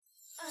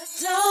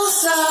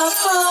Dose of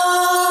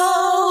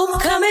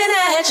hope coming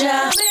at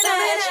ya.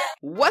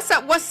 What's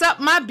up,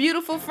 my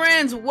beautiful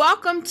friends?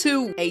 Welcome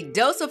to A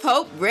Dose of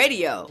Hope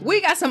Radio. We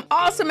got some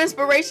awesome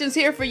inspirations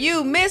here for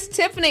you. Miss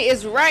Tiffany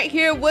is right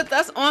here with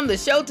us on the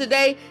show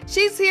today.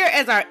 She's here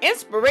as our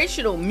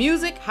inspirational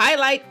music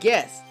highlight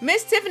guest.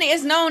 Miss Tiffany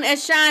is known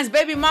as Shine's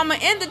baby mama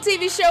in the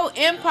TV show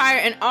Empire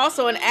and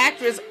also an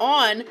actress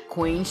on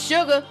Queen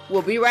Sugar.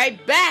 We'll be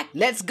right back.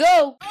 Let's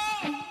go.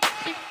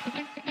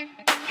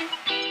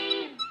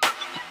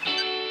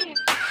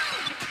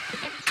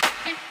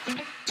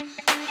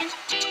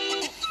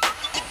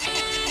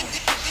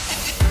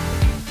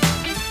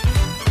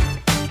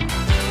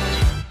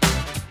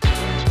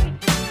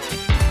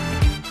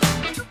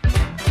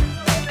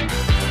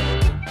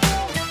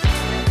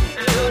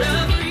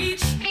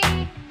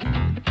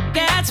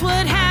 That's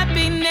what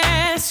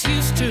happiness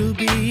used to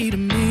be to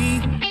me.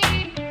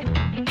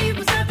 It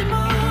was nothing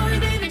more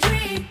than a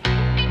dream,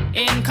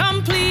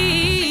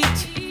 incomplete.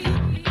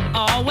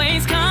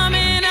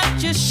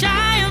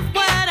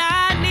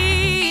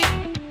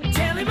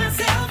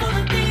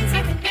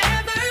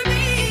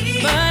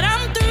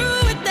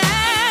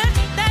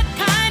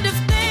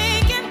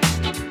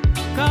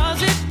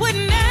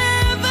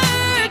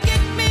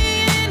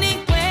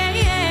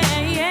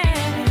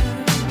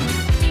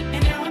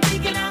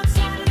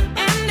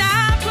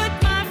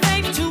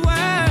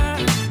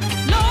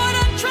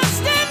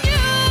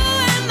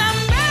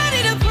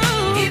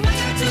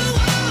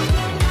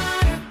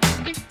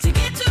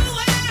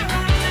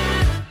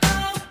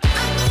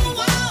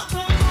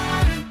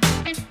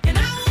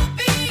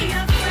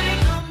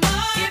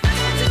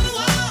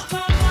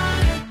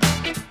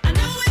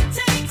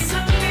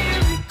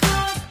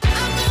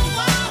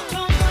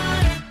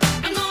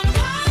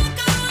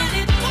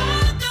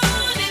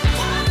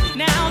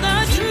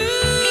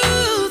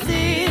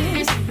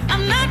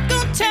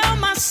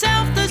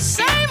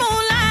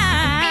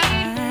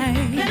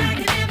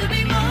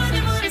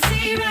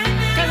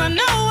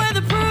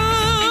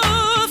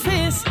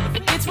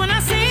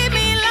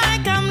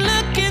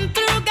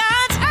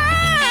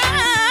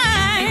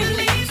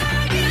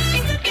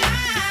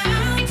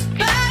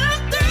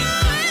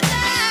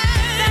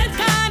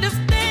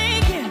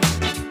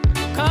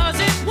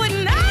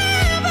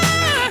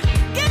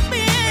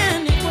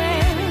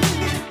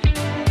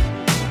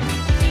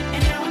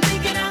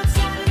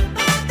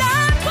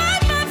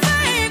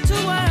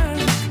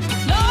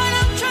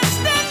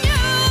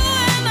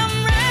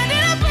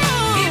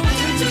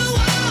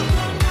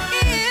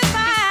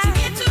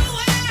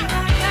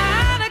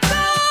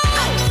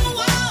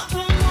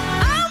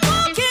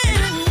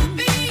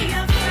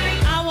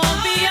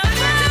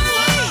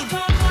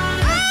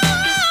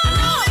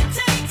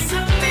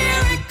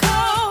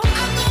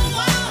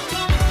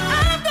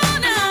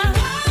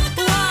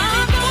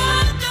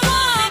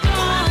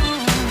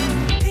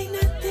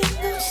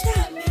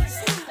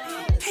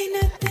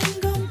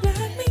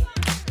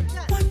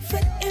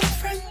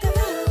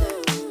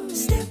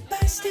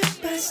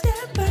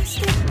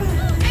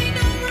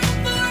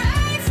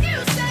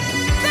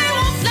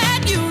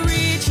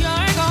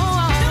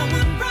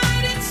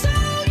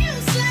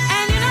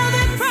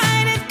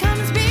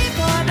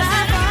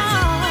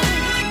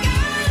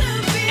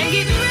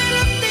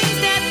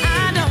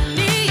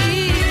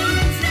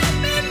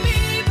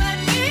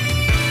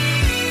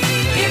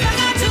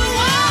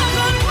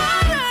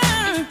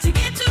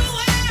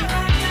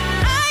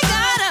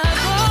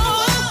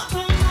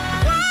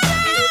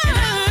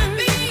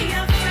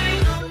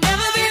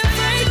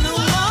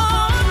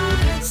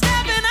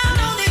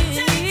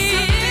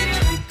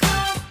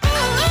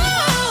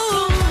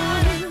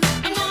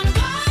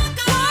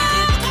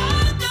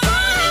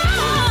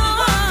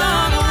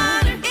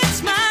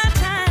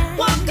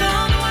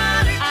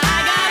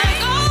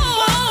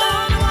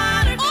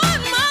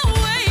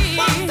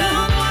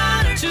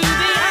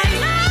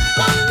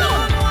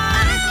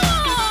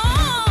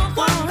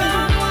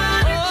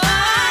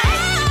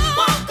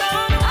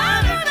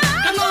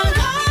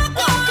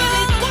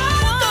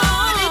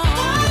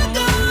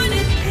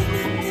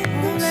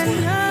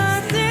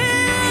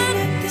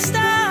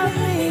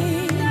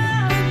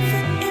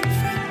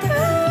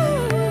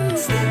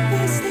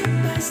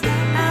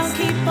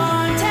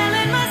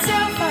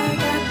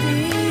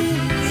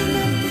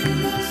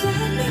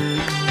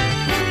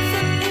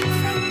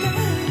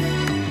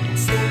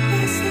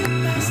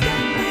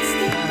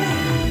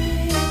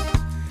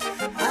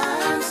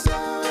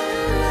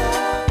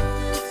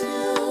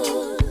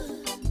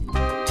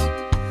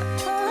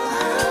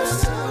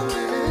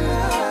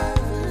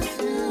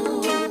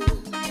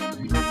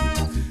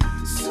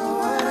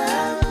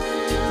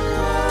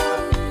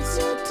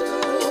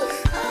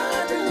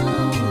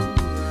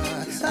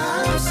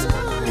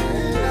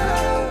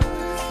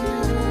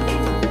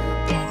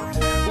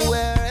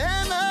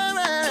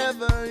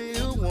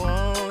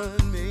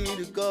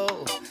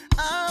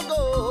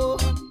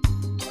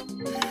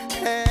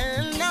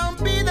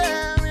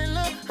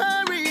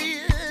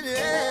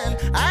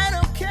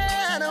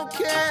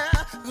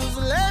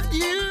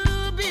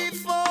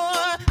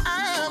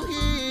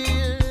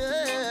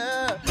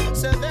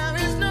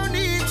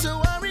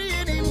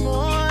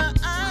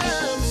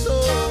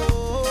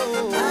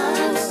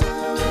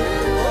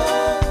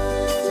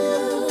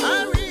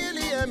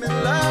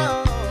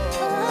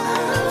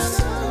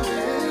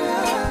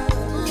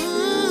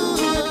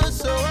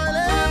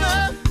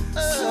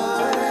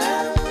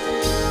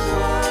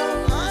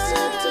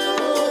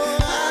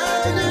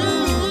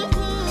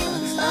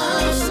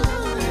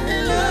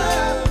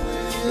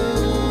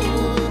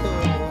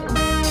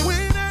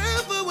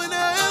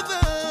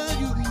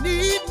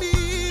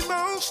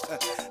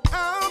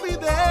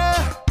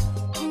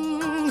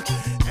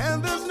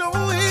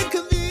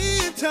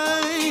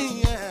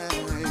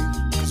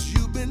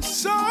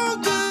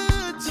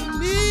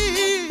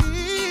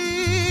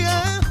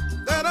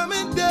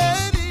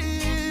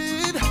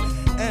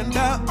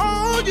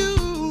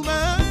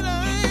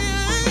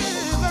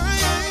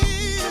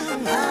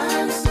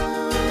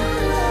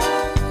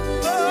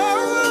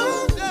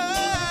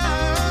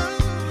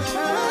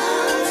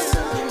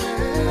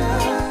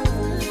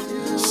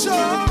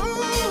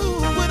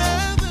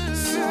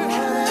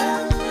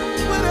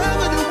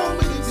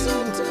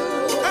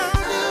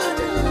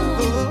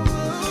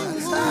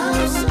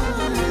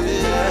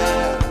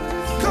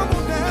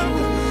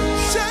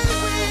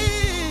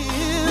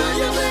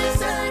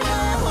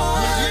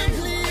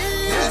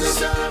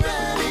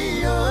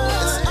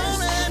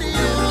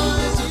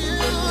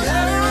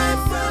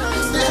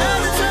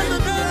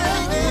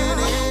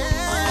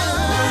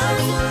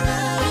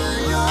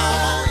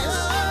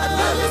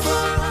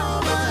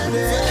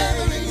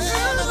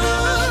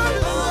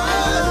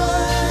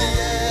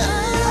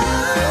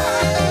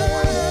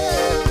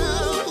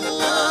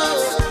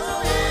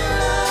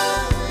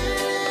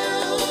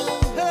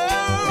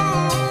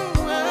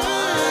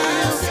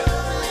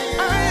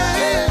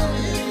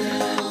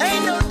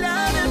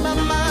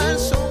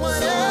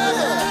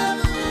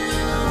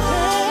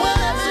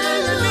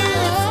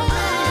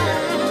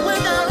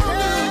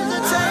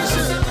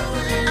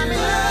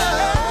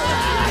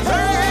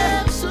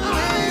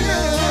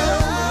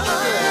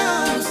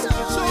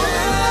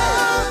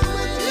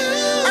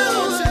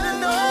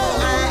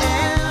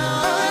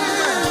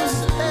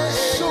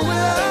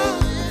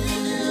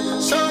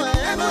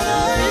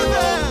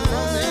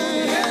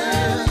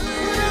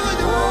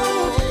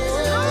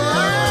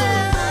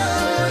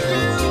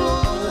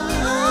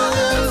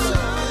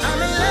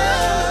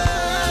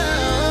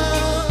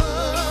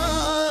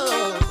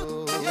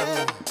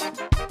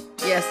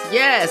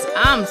 yes.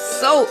 I'm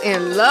so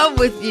in love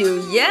with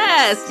you.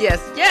 Yes, yes,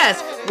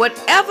 yes.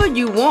 Whatever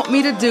you want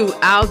me to do,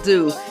 I'll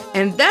do.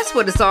 And that's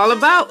what it's all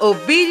about.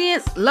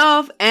 Obedience,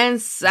 love,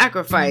 and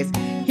sacrifice.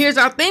 Here's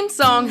our theme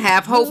song,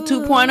 Have Hope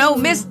 2.0.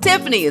 Miss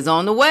Tiffany is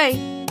on the way.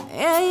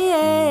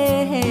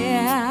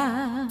 Yeah.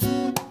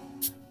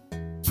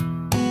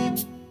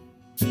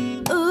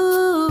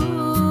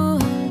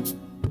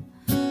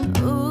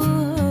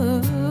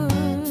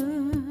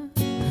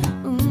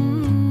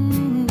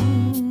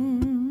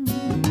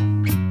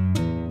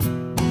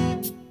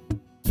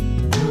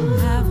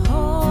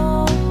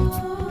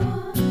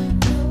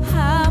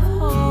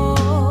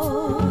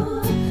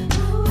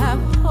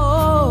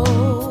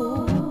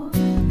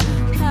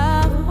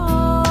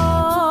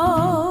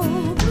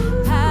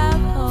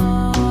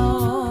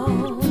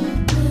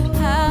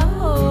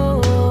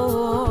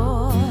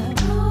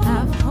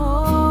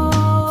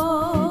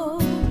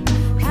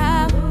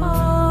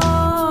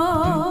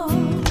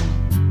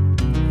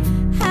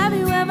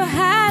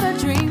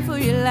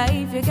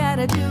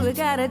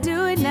 Gotta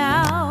do it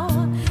now.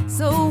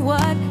 So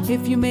what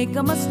if you make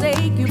a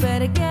mistake? You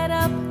better get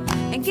up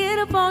and get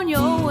up on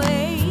your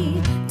way.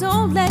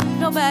 Don't let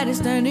nobody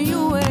stand in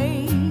your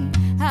way.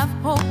 Have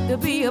hope to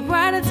be a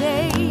brighter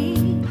day.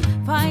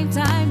 Find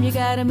time, you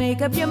gotta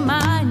make up your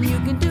mind. You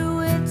can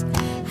do it.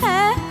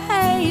 Hey,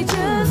 hey,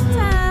 just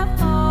have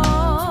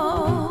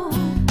hope.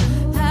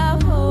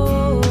 Have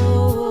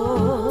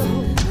hope.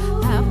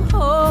 Have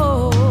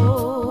hope.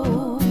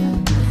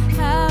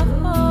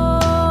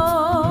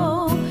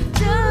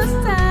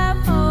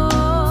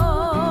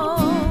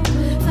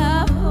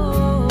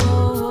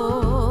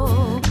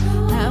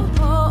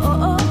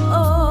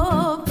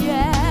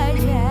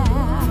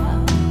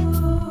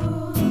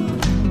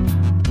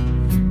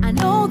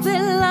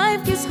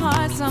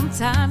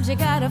 Sometimes you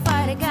gotta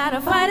fight it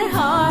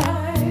hard.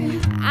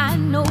 I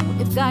know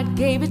if God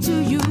gave it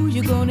to you,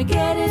 you're gonna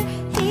get it.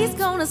 He's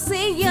gonna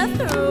see you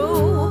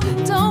through.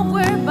 Don't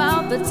worry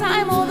about the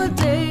time or the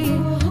day.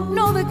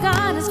 Know that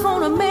God is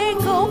gonna make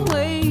a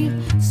way.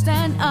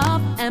 Stand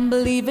up and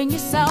believe in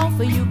yourself,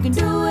 or you can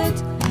do it.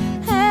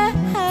 Hey,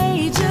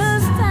 hey,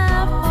 just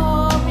have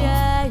hope.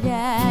 Yeah,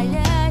 yeah,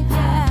 yeah,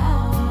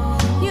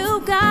 yeah.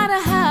 You gotta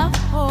have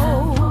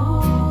hope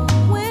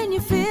when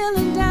you're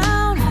feeling down.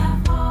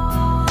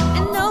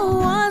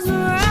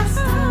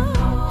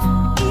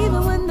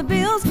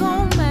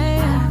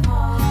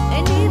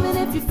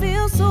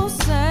 Feel so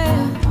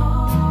sad.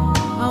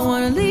 I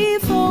wanna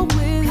leave home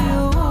with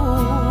you.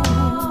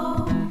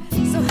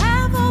 So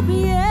have hope,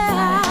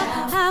 yeah.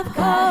 Have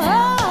hope.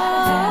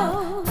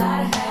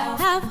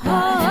 Have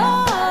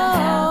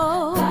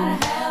hope.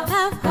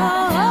 Have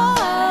hope.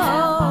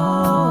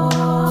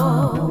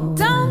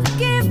 Don't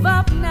give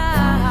up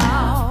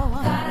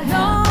now.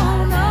 No,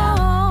 no.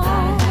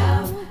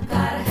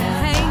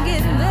 Hang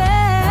in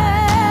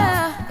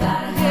there.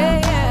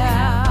 Yeah.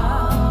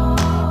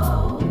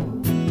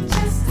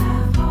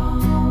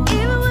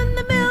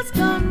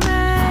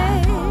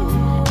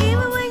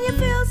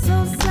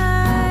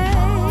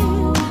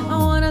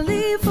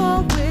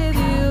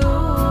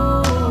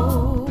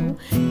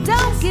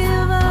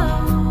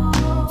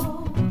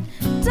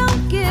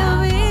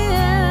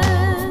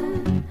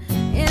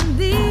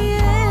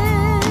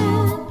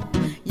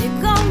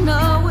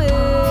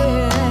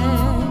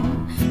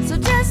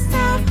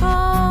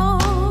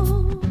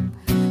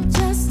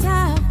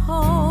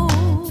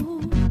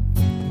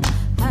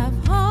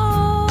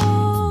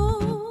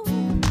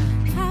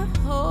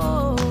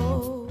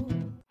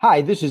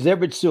 Hi, this is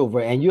Everett Silver,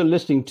 and you're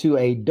listening to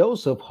A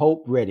Dose of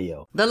Hope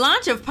Radio. The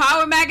launch of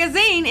Power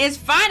Magazine is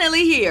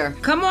finally here.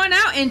 Come on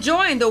out and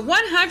join the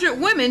 100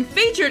 women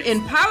featured in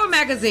Power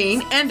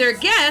Magazine and their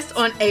guests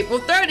on April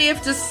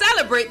 30th to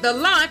celebrate the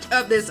launch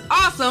of this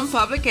awesome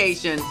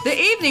publication. The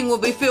evening will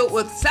be filled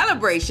with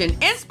celebration,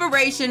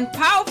 inspiration,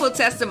 powerful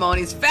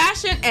testimonies,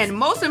 fashion, and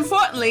most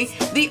importantly,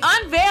 the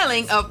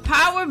unveiling of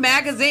Power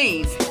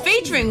Magazine,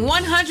 featuring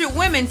 100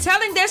 women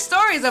telling their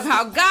stories of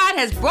how God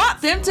has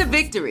brought them to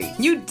victory.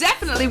 You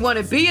definitely want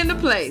to be in the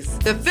place.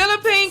 The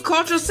Philippine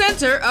Cultural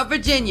Center of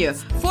Virginia,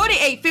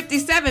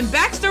 4857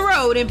 Baxter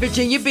Road in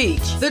Virginia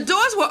Beach. The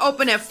doors will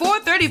open at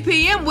 4:30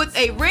 p.m. with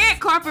a red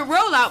carpet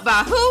rollout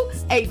by who?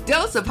 A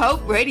Dose of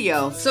Hope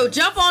Radio. So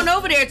jump on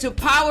over there to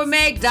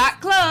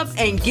powermag.club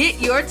and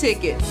get your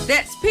tickets.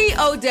 That's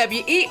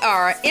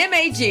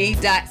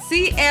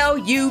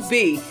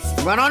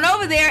POWERMAG.CLUB. Run on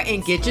over there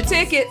and get your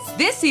tickets.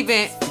 This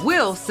event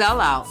will sell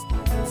out.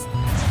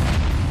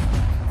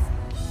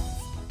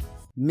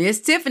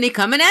 Miss Tiffany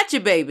coming at you,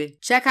 baby.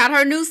 Check out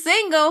her new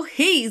single,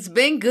 He's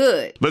Been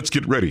Good. Let's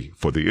get ready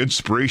for the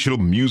inspirational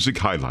music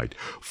highlight,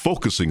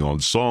 focusing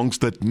on songs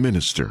that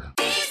minister.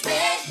 He's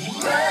been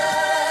good.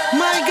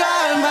 My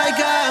God, my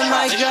God,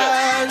 my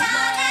God.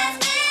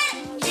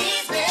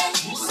 He's been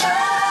good.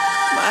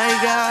 My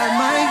God,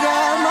 my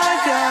God, my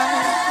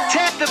God.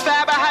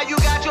 Testify about how you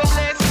got your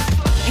blessing.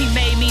 He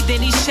made me,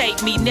 then he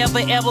shaped me, never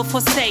ever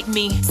forsake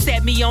me.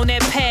 Set me on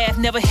that path,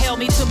 never held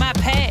me to my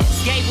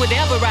past. Gave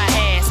whatever I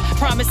asked,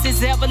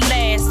 promises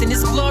everlasting.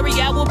 His glory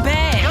I will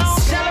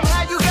bask. Tell him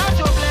how you got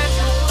your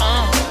blessing.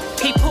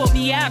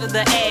 me out of the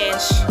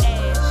ash.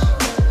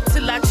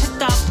 Till I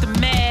took off the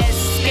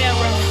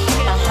mascara.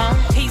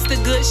 He's the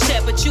good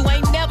shepherd, you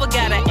ain't never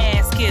gotta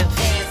ask if.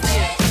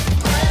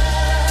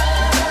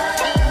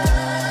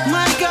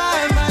 My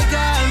God, my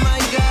God, my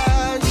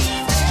God.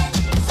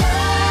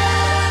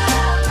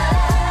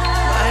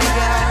 My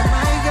God,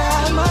 my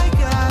God, my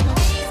God.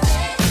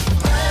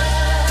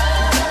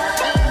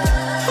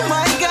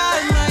 My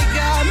God, my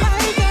God, my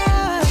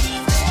God.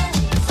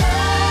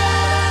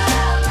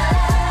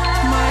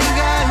 My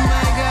God,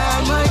 my God,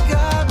 my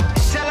God.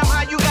 Tell him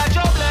how you got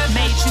your blessing.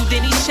 Made you,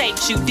 then he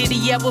shaped you. Did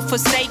he ever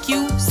forsake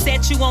you?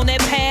 Set you on that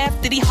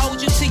path? Did he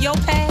hold you to your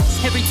past?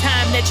 Every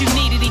time that you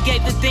needed, he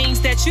gave the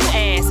things that you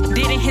asked.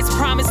 Didn't his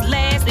promise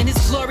last? In his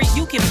glory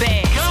you can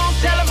bask. Don't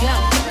tell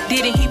him.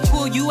 Didn't he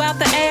pull you out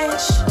the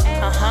ash?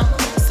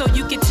 So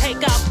you can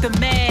take off the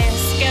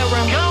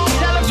mascara. Don't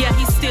tell him. Yeah,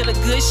 he's still a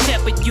good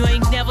shepherd. You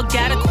ain't never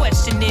gotta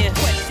question it.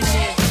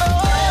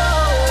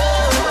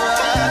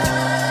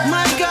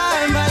 My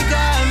God, my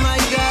God, my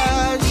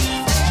God.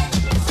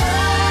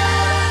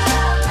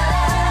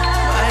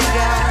 My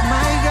God,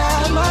 my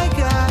God, my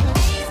God.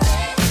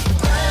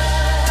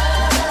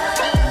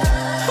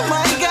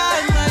 My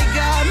God, my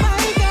God,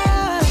 my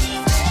God.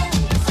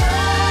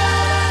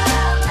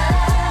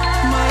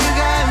 My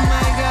God,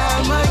 my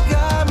God, my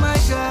God, my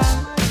God.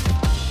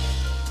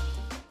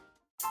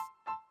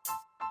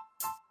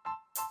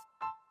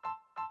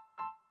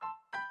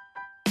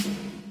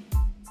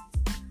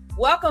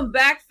 Welcome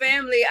back,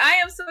 family. I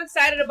am so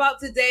excited about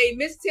today.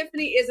 Miss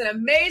Tiffany is an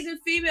amazing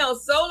female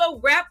solo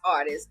rap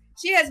artist.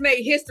 She has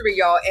made history,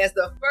 y'all, as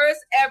the first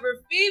ever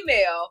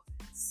female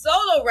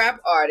solo rap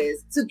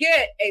artist to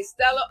get a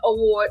Stellar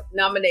Award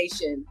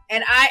nomination.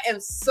 And I am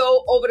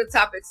so over the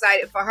top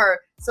excited for her.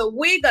 So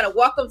we're going to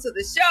welcome to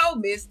the show,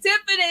 Miss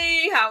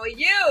Tiffany. How are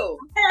you?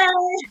 Hey,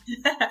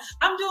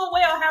 I'm doing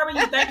well. How are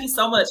you? Thank you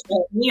so much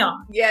for having me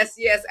on. Yes,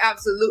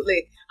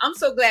 absolutely. I'm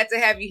so glad to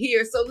have you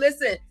here. So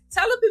listen,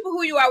 tell the people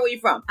who you are, where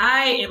you're from.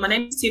 My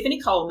name is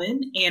Tiffany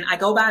Coleman, and I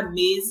go by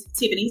Ms.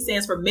 Tiffany.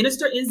 Stands for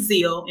Minister in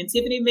Zeal, and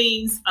Tiffany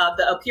means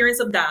the appearance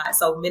of God.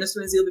 So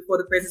Minister in Zeal before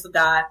the presence of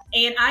God.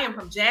 And I am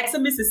from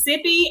Jackson,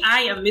 Mississippi.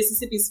 I am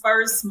Mississippi's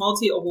first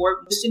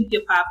multi-award Christian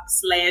hip-hop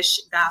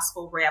 /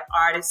 gospel rap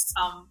artist.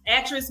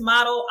 Actress,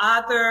 model,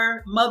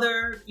 author,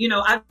 mother,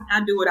 I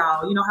do it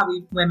all. You know how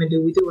we women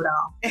do. We do it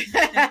all.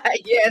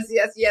 Yes.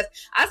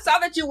 I saw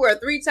that you were a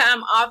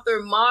 3-time author,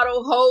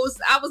 model, host.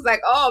 I was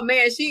like, oh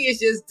man, she is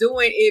just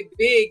doing it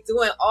big,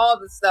 doing all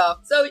the stuff.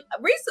 So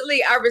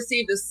recently I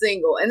received a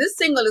single, and this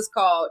single is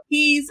called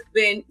He's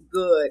Been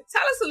Good.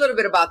 Tell us a little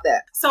bit about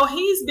that. So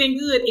He's Been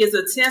Good is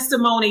a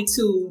testimony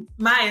to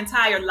my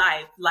entire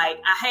life.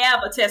 Like, I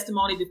have a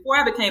testimony. Before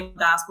I became a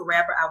gospel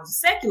rapper, I was a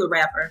secular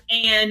rapper.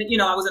 And,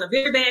 I was in a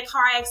very bad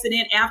car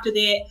accident. After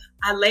that,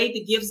 I laid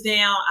the gifts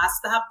down. I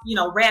stopped,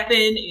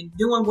 rapping and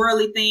doing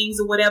worldly things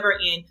or whatever.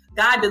 And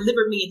God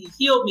delivered me and he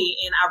healed me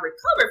and I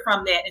recovered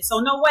from that. And so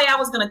no way I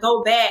was going to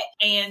go back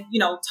and,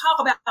 talk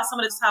about some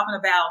of this talking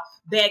about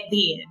back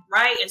then.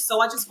 Right. And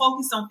so I just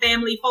focused on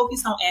family,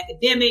 focused on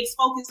academics,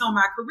 focused on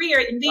my career.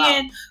 And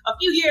then a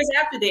few years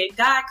after that,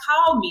 God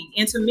called me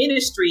into the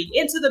ministry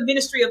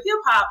of hip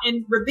hop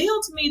and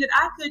revealed to me that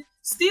I could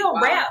still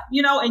rap,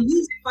 and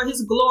use it for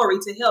his glory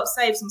to help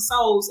save some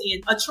souls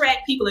and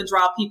attract people and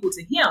draw people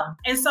to him.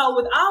 And so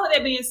with all of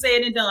that being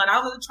said and done,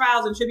 all of the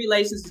trials and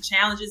tribulations, the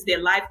challenges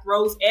that life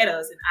throws at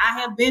us, and I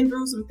have been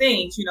through some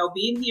things,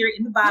 being here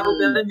in the Bible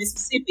Belt in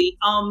Mississippi,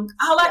 all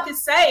I could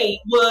say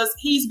was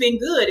he's been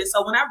good. And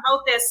so when I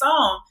wrote that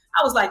song,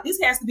 I was like, this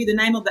has to be the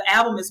name of the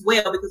album as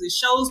well, because it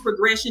shows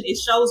progression, it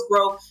shows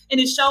growth, and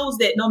it shows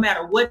that no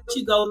matter what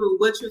you go through,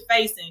 what you're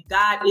facing,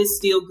 God is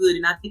still good.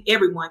 And I think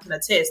everyone can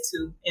attest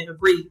to and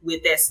agree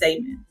with that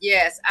statement.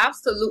 Yes,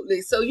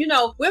 absolutely. So,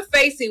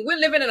 we're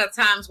living in a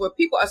times where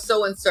people are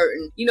so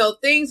uncertain.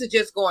 Things are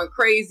just going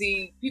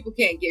crazy. People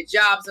can't get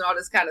jobs and all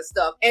this kind of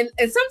stuff. And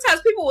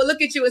sometimes people will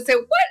look at you and say,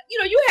 what,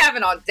 you have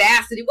an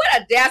audacity. What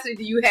audacity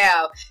do you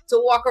have to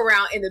walk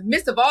around in the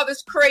midst of all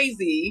this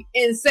crazy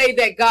and say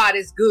that God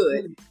is good?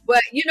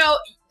 But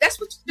that's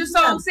what your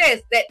song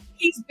says, that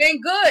he's been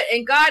good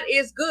and God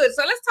is good.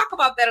 So let's talk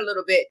about that a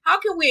little bit.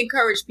 How can we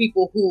encourage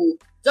people who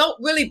don't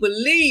really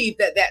believe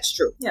that that's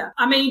true? Yeah.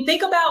 I mean,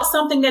 think about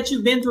something that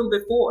you've been through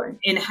before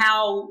and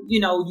how,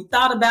 you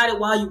thought about it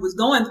while you were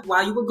going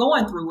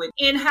through it,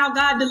 and how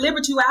God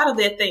delivered you out of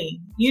that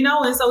thing,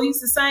 and so he's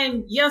the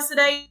same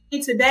yesterday,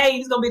 today,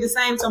 he's going to be the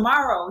same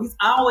tomorrow. He's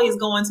always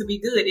going to be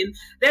good. And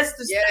that's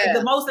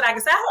the most that I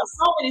can say. I have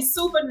so many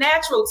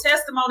supernatural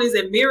testimonies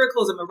and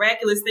miracles and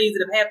miraculous things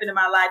that have happened in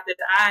my life that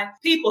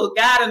people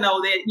got to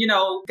know that,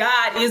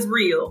 God is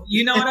real.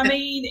 You know what I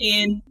mean?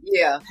 And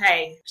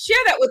hey,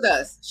 share that with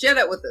us. Share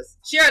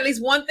at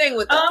least one thing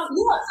with us. I'll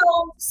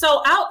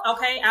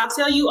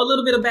tell you a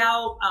little bit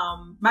about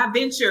my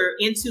venture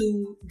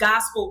into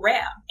gospel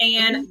rap,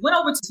 and went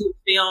over to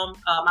film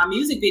my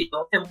music music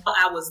video. And while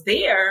I was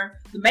there,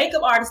 the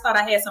makeup artist thought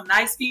I had some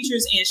nice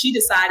features, and she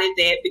decided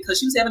that because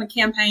she was having a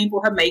campaign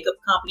for her makeup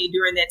company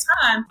during that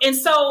time. And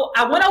so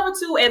I went over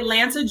to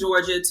Atlanta,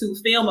 Georgia to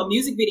film a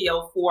music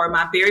video for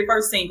my very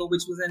first single,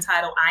 which was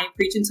entitled I Ain't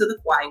Preaching to the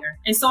Choir.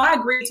 And so I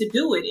agreed to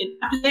do it. And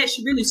after that,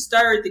 she really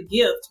stirred the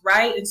gift,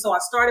 right? And so I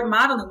started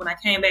modeling when I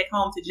came back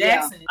home to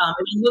Jackson. And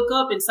you look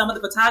up and some of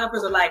the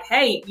photographers are like,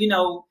 hey, you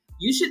know,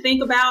 you should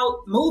think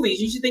about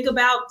movies. You should think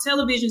about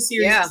television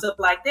series and stuff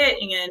like that.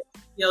 And,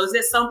 you know, is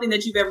that something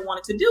that you've ever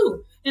wanted to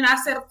do? And I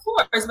said, of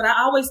course, but I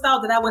always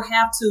thought that I would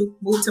have to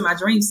move to my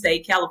dream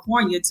state,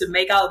 California, to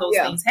make all of those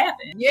things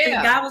happen. Yeah. And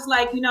the guy was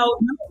like, you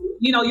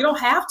don't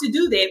have to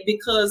do that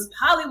because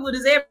Hollywood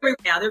is everywhere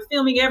now. They're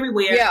filming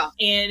everywhere. Yeah.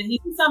 And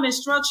he gave some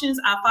instructions.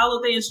 I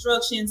followed the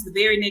instructions. The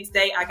very next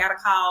day, I got a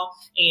call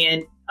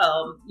and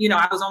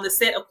I was on the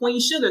set of Queen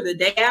Sugar the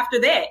day after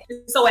that.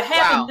 So it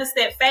happened just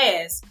that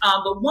fast.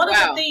 But one of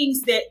the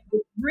things that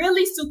was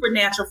really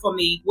supernatural for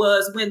me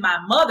was when my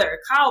mother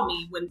called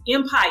me when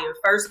Empire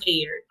first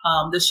aired,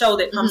 the show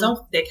that comes on,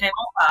 that came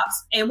on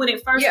Fox. And when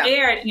it first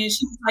aired, and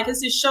she was like,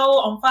 it's this show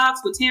on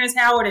Fox with Terrence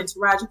Howard and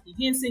Taraji P.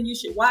 Henson. You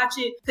should watch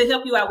it to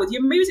help you out with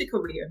your music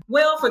career.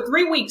 Well, for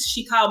 3 weeks,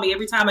 she called me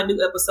every time a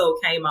new episode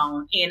came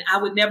on, and I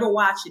would never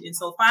watch it. And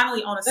so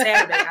finally on a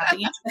Saturday,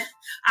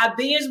 I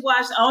binge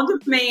watched on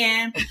demand.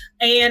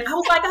 And I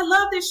was like, I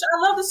love this show.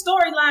 I love the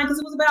storyline because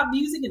it was about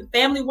music and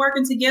family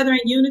working together in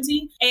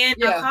unity. And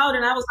I called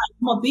and I was like,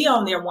 I'm going to be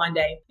on there one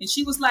day. And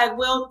she was like,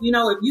 well,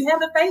 if you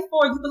have the faith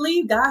for it, you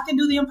believe God can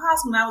do the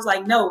impossible. And I was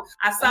like, no,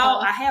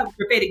 I have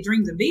prophetic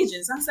dreams and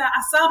visions. I said,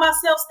 I saw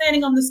myself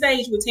standing on the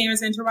stage with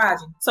Terrence and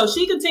Taraji. So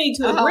she continued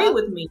to agree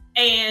with me.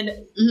 And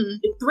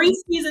 3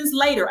 seasons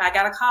later, I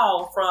got a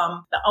call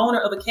from the owner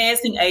of a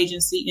casting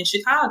agency in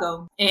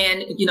Chicago.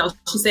 And,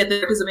 she said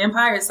that because of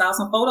Empire, saw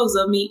some photos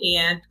of me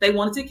and they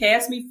wanted to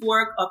cast me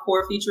for a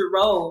core featured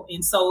role.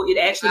 And so it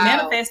actually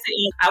manifested.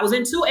 I was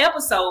in 2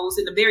 episodes.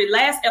 In the very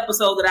last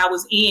episode that I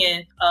was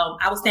in,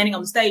 I was standing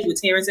on the stage with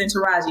Terrence and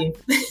Taraji.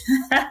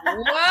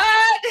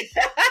 What?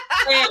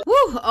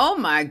 Woo, oh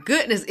my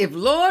goodness. If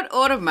Lord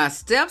Order My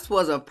Steps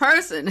was a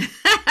person,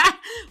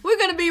 we're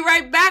going to be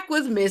right back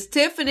with Miss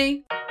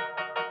Tiffany.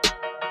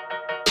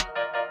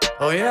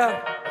 Oh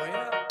yeah.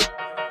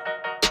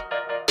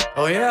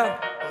 Oh yeah.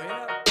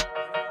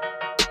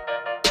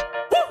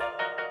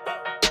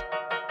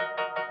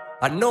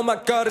 I know my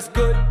God is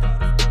good.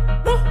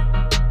 Woo.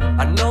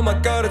 I know my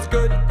God is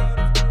good.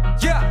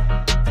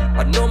 Yeah.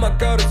 I know my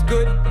God is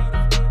good.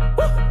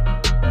 Woo.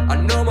 I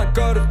know my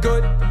God is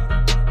good.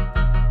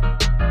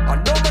 I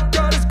know my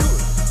God is good.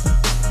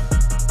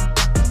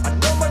 I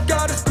know my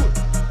God is good.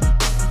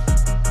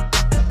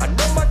 I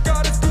know my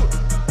God is good.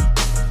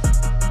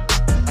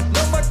 I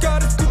know my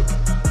God is good.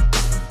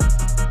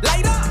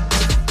 Light up.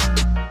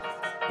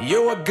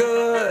 You are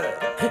good.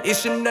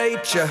 It's your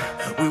nature.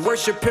 We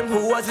worship him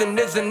who was and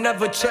is and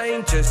never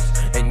changes.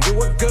 And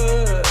you are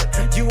good.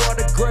 You are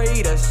the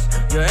greatest.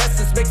 Your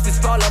essence makes us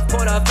fall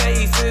upon our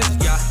faces.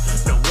 Yeah,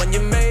 no one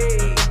you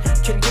made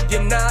can give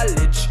you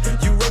knowledge.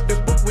 You wrote the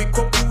book we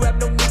quote. You have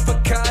no need for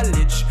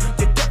college.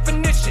 Your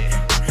definition,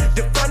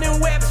 defining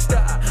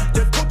Webster.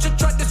 The culture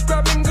tried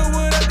describing good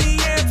without the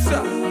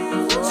answer.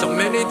 So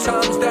many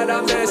times that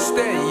I messed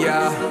it,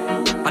 yeah.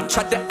 I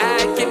tried to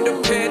act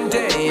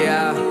independent,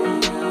 yeah.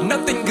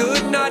 Nothing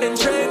good, not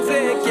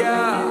intrinsic,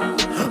 yeah.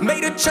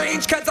 Made a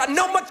change cause I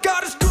know my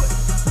God is good.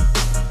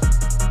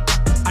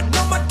 I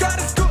know my God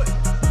is good.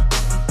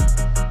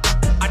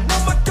 I know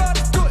my God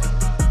is good.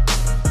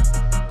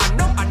 I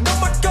know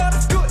my God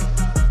is good.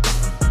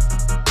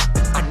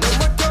 I know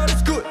my God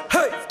is good.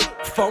 Hey,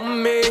 for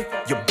me,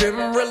 you've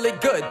been really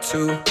good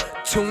to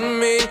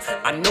me.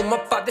 I know my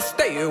Father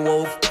stay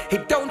woke. He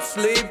don't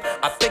sleep.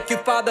 I thank you,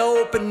 Father,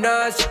 open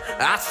eyes.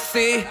 I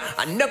see.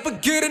 I never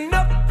get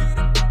enough.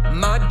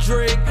 My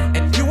drink,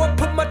 and you I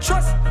put my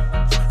trust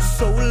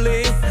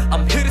solely.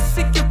 I'm here to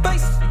seek your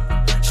face.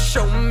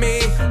 Show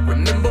me,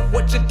 remember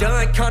what you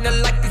done, kinda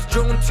like this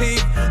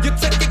Juneteenth. You're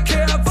taking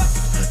care of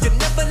us, you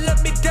never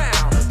let me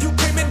down. You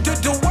came and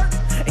did the work,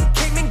 and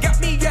came and got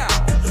me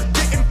out.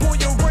 Didn't pull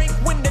your rank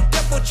when the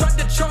devil tried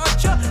to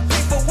charge you.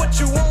 Pay for what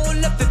you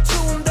own, left the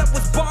tomb that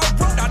was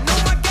borrowed. I know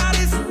my God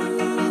is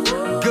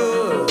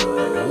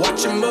good.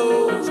 Watch him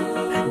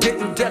move,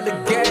 didn't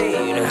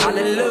delegate.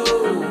 Hallelujah.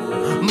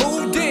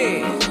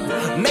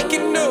 Make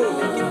it new.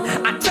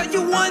 I tell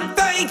you one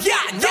thing, yeah,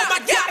 I know my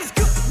God is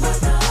good. My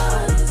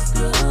God is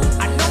good.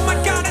 I know my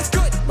God is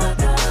good. My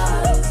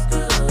God is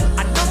good.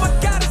 I know my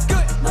God is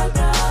good. My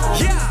God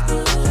is yeah.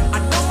 Good. I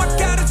know my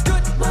God is good.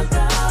 My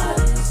God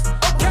is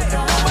okay. I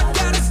know my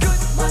God is good.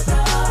 My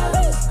God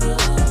is good.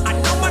 I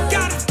know my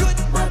God is good.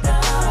 My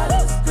God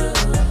is good.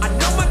 I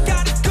know my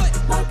God is good.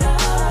 My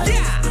God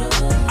yeah.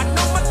 I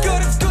know my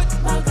God is good.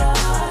 My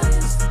God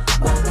is.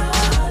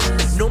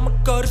 I know my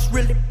God has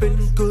really been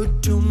good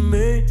to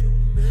me.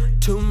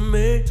 To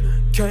me,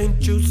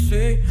 can't you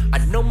see? I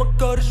know my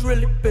God has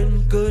really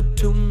been good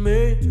to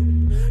me.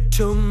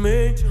 To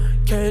me,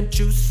 can't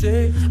you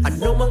see? I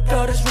know my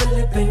God has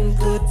really been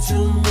good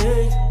to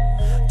me.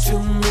 To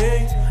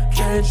me,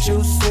 can't can't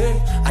you see?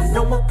 I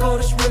know my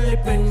God has really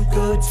been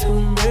good to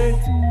me,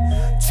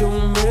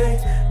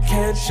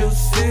 can't you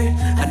see?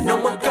 I know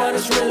my God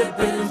has really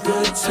been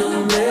good to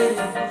me,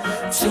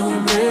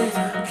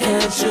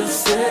 can't you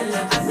see?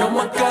 I know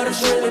my God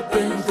has really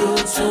been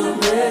good to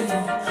me,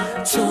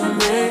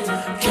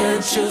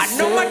 can't you see? I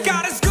know my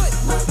God is good.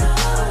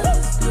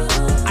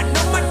 I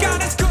know my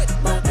God is good.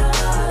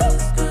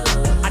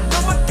 I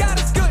know my God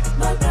is good.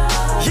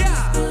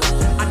 Yeah,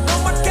 I know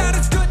my God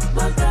is good.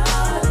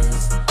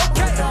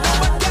 Okay, I know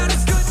my God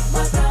is good.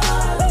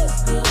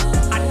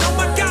 I know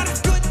my God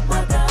is good.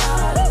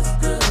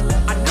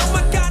 I know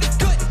my God is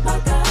good.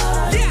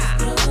 Yeah,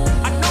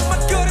 I know my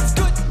God is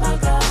good.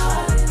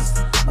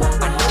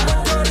 I know my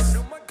God is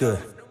good.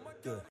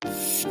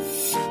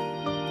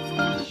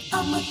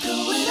 I'ma do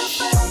it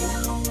afraid.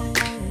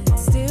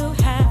 Still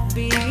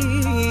happy.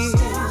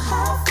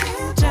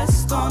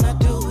 Just gonna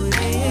do it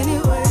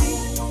anyway.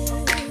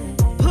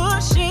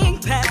 Pushing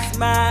past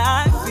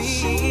my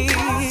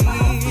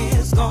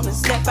fears. Gonna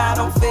step out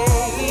on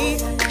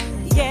faith.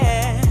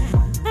 Yeah,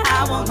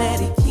 I won't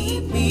let it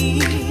keep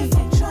me.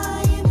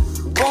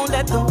 Won't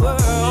let the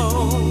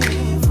world.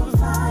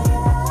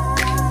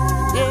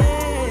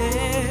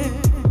 Yeah,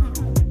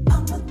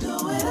 I'ma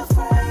do it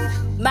afraid.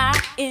 My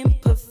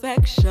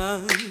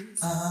imperfections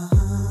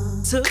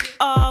took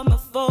all my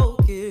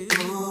focus.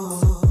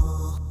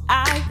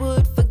 I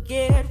would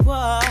forget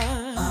what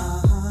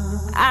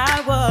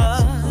I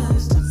was.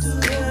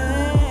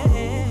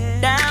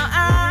 Now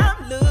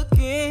I'm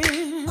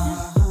looking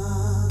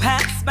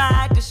past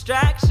my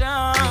distractions,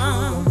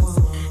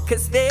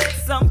 'cause there's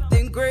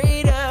something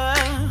greater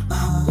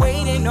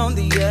waiting on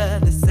the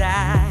other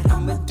side.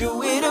 I'ma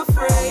do it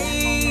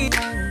afraid.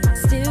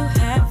 Still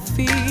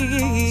happy.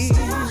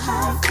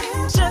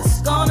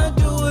 Just gonna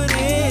do it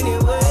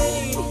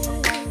anyway.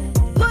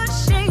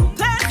 Pushing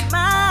past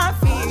my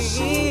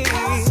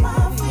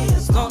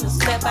fears. Gonna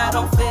step out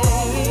on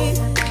faith.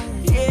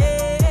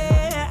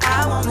 Yeah, I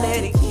won't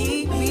let it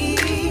keep me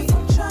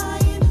from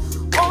trying.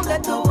 Won't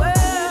let the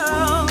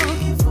world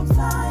keep from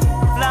flying.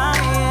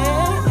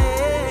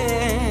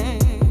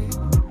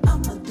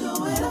 I'ma do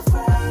it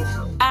afraid.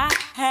 I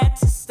had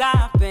to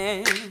stop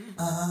and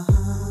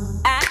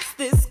ask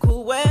this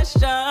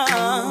question.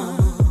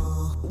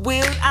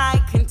 Will I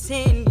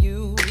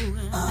continue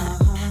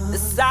the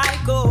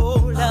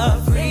cycle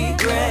of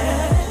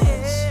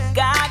regret?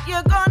 God,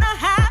 you're gonna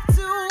have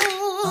to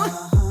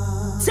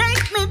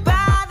take me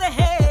by the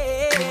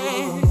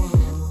hand.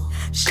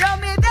 Show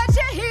me that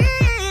you're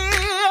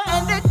here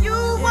and that you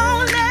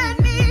won't let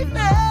me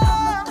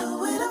fail.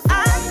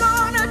 I'm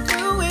gonna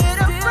do it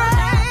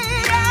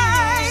afraid.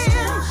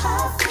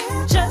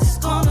 Just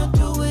gonna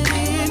do it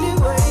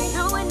anyway.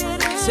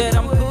 Said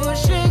I'm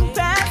pushing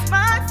past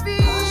my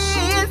fears.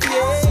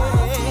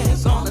 Yeah,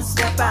 gonna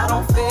step out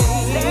on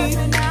faith.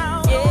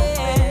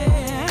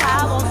 Yeah, I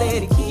won't let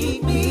it keep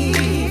me.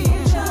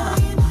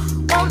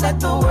 Won't let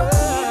the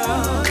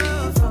world.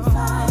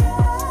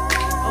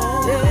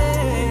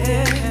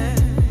 Yeah,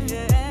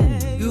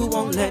 you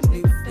won't let me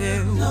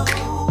fail.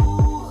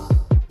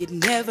 You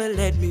never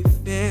let me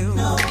fail.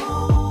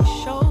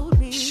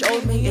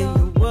 Showed me in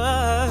your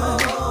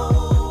word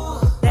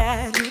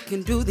that you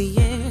can do the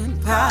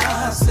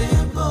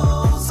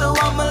impossible. So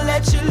I'ma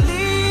let you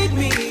lead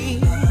me.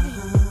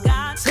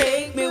 God,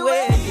 take me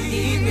where you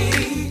need me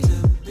to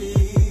be.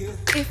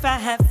 If I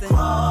have to,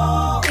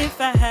 if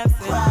I have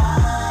to,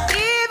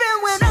 even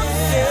when I'm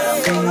scared,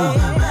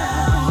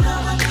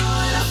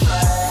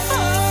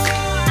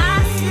 I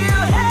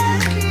still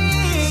happy.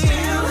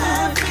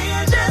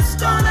 Just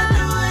gonna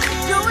do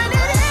it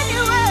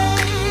anyway.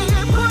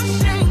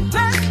 Pushing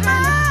past my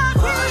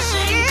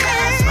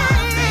fears.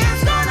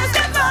 Gonna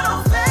step out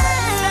on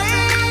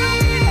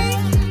faith.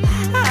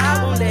 I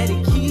won't let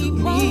it keep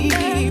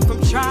me from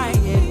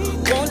trying.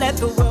 Won't let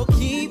the world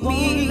keep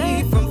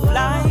me from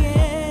flying.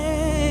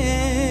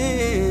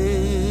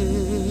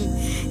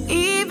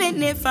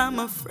 Even if I'm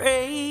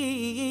afraid.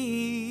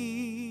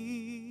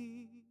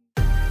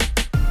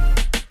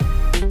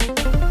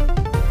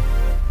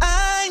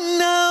 I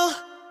know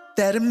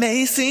that it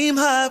may seem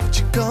hard what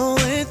you're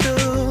going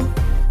through,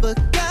 but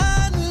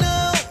God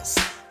knows,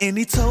 and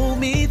He told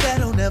me that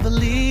He'll never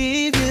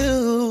leave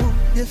you.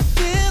 You're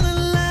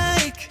feeling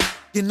like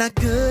you're not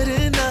good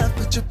enough,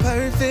 but you're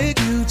perfect.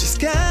 You just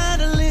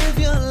gotta live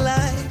your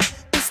life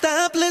and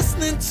stop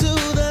listening to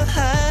the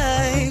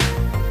hype.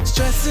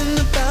 Stressing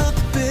about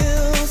the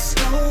bills.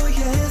 Oh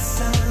yes,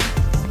 I'm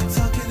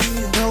talking to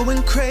you.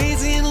 Going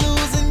crazy and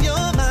losing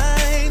your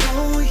mind.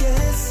 Oh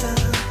yes,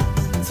 I'm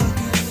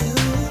talking to you.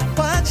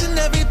 Watching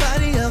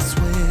everybody else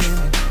win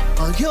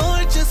while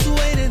you're just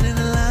waiting in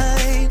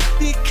line.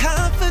 Be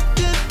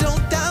confident,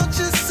 don't doubt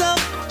yourself.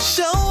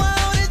 Show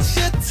out, it's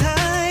your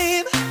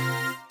time.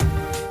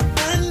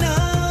 I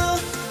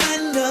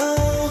know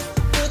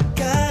what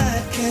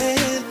God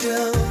can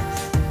do.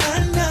 I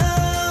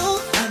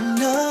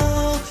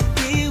know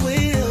He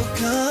will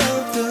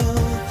come through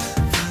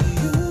for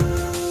you.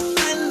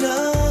 I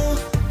know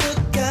what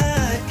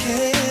God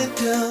can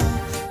do.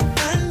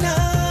 I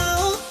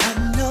know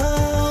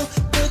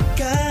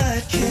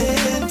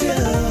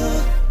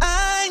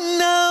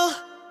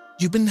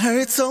You've been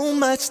hurt so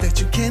much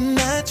that you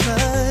cannot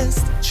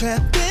trust.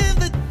 Trapped in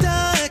the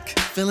dark,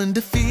 feeling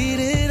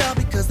defeated, all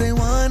because they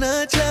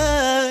wanna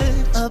judge.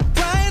 A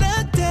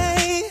brighter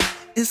day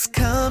is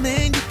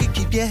coming, you can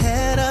keep your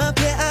head up.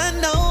 Yeah, I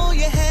know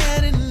you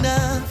had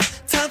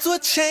enough. Times will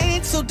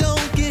change, so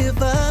don't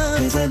give up.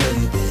 'Cause I know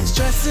you've been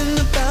stressing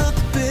about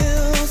the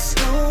bills.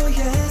 Oh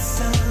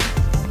yes,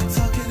 I'm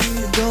talking to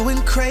you.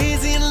 Going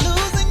crazy and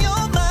losing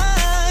your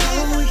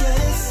mind. Oh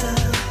yes, I'm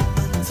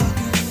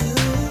talking to you.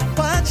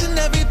 Watching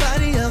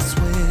everybody else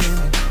win,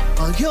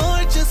 while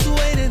you're just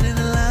waiting in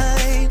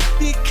line.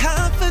 Be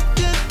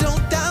confident,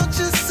 don't doubt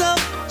yourself.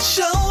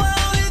 Show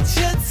out, it's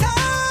your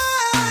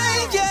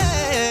time.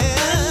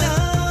 Yeah,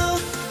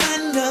 I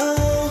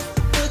know,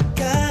 but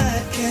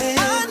God can.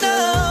 I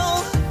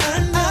know,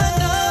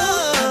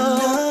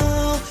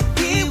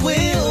 He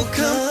will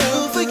come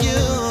through for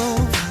you.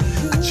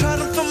 I tried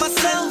him for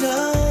myself,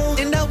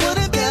 and I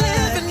wouldn't be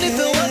living if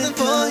it wasn't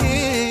for him.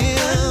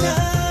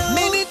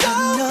 Maybe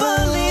don't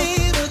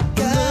believe,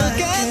 but look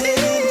at me.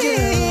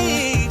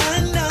 I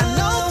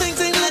know things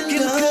ain't looking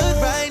good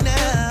right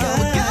now,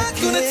 but God's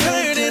gonna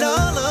turn it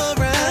all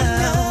around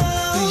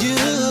for you.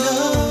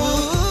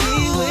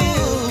 He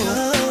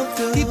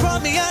will. He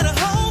brought me out of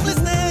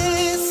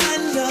homelessness.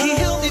 He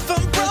healed me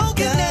from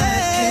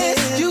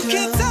brokenness. You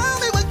can't tell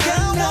me what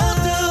God won't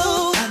do.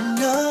 I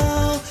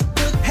know,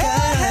 but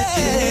God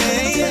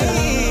can.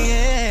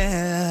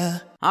 Yeah.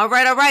 All right.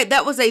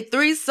 That was a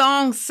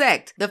 3-song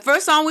sect. The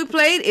first song we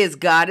played is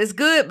God is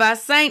Good by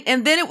Saint,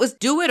 and then it was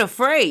Do It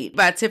Afraid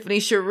by Tiffany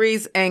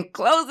Cherise, and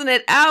closing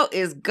it out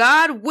is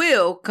God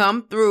Will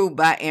Come Through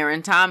by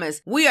Aaron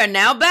Thomas. We are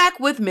now back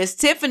with Miss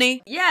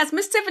Tiffany. Yes,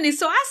 Miss Tiffany,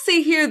 so I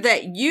see here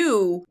that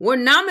you were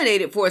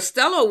nominated for a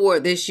Stellar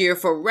Award this year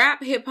for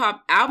Rap Hip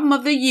Hop Album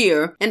of the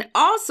Year and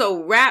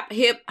also Rap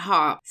Hip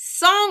Hop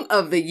Song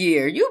of the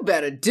Year. You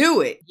better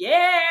do it.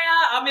 Yeah,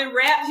 I'm in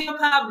Rap Hip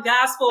Hop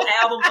Gospel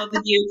Album of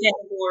the Year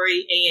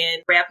category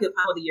and Rap Hip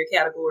Hop of the Year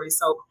category.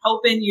 So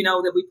hoping,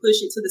 that we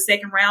push it to the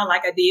second round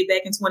like I did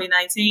back in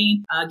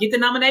 2019. Get the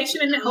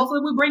nomination and hopefully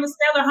we bring a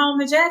Stellar home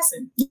to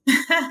Jackson.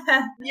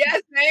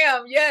 Yes,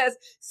 ma'am. Yes.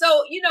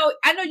 So,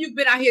 I know you've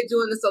been out here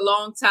doing this a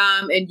long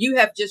time and you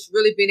have just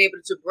really been able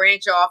to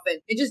branch off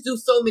and just do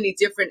so many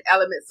different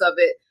elements of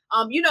it.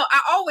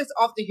 I always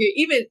often hear,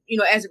 even,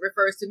 as it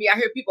refers to me, I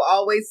hear people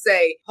always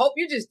say, Hope,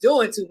 you're just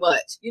doing too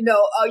much. You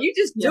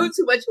just do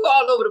too much. You're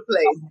all over the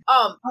place.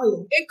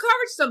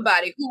 Encourage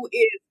somebody who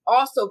is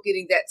also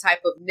getting that type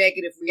of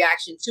negative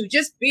reaction to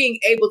just being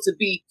able to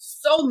be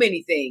so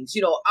many things,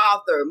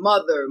 author,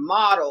 mother,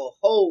 model,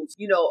 host,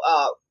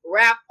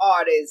 rap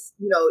artist,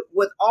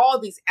 with all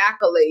these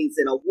accolades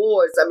and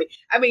awards.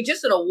 I mean,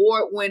 just an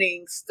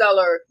award-winning,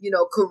 stellar,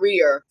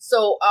 career.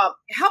 So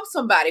help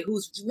somebody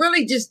who's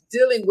really just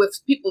dealing with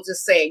people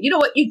just saying, you know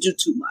what, you do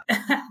too much.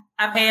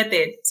 I've had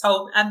that.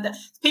 So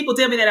people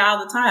tell me that all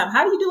the time.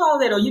 How do you do all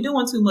that? Or you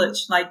doing too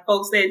much? Like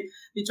folks that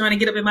be trying to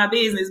get up in my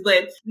business.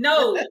 But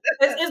no,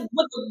 but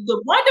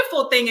the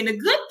wonderful thing and the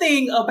good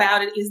thing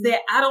about it is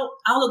that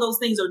all of those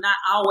things are not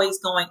always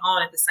going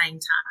on at the same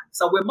time.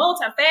 So we're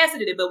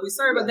multifaceted, but we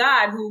serve a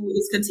God who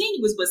is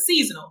continuous but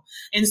seasonal.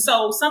 And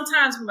so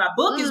sometimes when my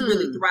book is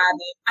really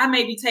thriving, I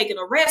may be taking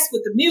a rest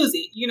with the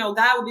music.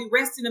 God will be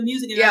resting the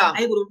music and I'm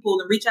able to pull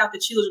and reach out to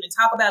children and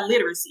talk about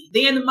literacy.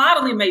 Then the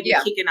modeling may be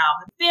kicking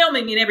off. And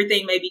filming and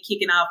everything may be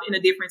kicking off in a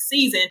different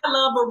season. I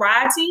love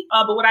variety,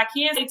 but what I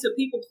can say to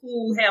people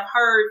who have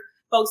heard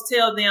folks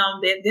tell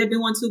them that they're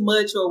doing too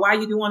much or why are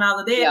you doing all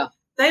of that,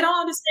 they don't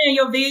understand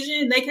your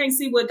vision. They can't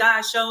see what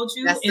God showed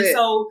you.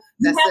 So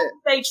you have to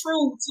stay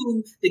true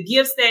to the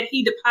gifts that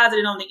he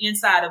deposited on the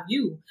inside of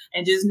you.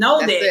 And just know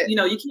that, you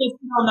can't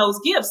sit on those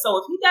gifts. So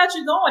if he got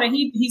you going and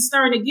he's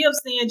stirring the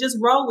gifts, then just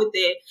roll with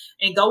it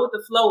and go with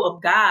the flow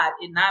of God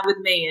and not with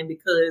man,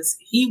 because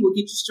he will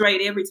get you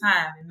straight every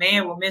time and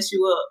man will mess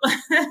you up.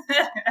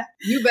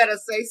 You better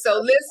say so.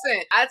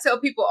 Listen, I tell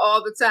people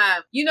all the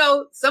time,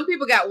 some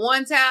people got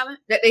one talent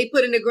that they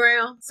put in the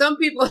ground. Some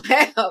people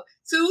have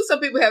 2, some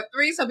people have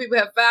 3, some people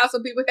have 5,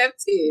 some people have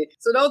 10.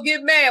 So don't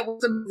get mad when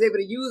someone's able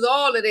to use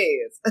all of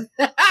theirs.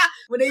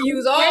 When they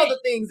use all the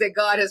things that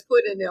God has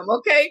put in them,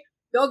 okay?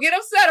 Don't get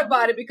upset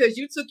about it because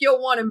you took your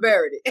one and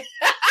buried it.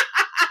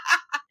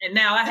 And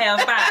now I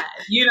have 5,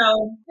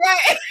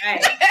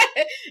 Right.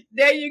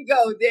 There you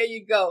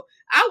go.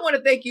 I want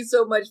to thank you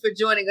so much for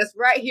joining us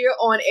right here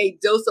on A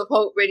Dose of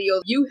Hope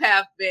Radio. You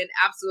have been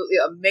absolutely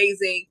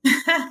amazing.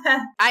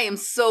 I am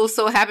so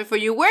happy for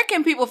you. Where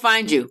can people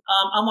find you?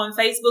 I'm on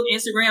Facebook,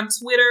 Instagram,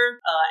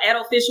 Twitter,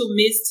 @official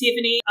Miss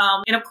Tiffany.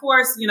 And of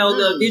course, the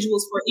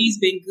visuals for He's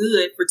Been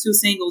Good for 2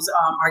 singles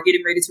are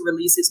getting ready to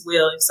release as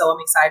well. And so I'm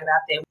excited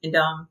about that. And,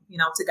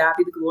 to God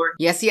be the glory.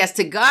 Yes.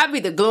 To God be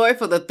the glory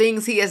for the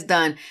things he has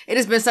done. It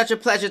has been such a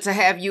pleasure to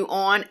have you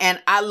on,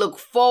 and I look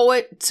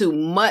forward to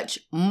much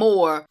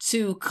more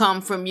to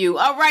come from you.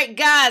 All right,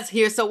 guys,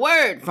 here's a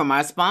word from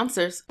our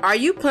sponsors. Are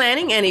you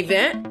planning an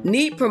event?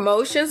 Need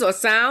promotions or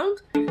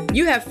sound?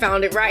 You have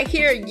found it right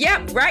here.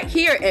 Yep, right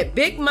here at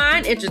Big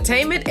Mind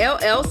Entertainment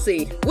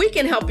LLC. We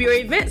can help your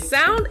event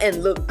sound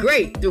and look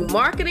great through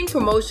marketing,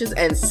 promotions,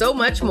 and so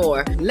much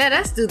more. Let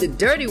us do the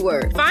dirty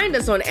work. Find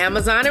us on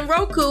Amazon and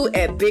Roku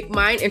at Big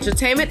Mind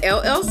Entertainment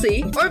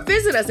LLC or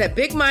visit us at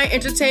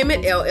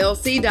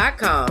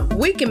BigMindEntertainmentLLC.com.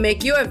 We can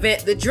make your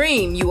event the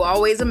dream you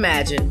always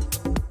imagined.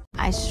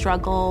 I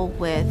struggle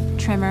with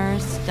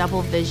tremors,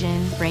 double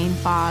vision, brain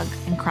fog,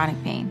 and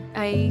chronic pain.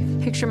 I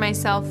picture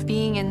myself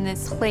being in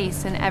this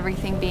place and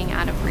everything being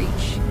out of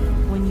reach.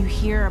 When you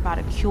hear about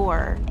a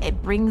cure,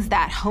 it brings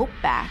that hope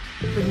back.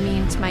 It would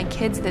mean to my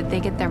kids that they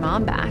get their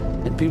mom back.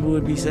 And people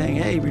would be saying,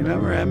 hey,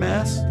 remember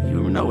MS?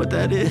 You know what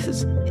that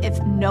is?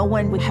 If no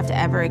one would have to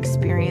ever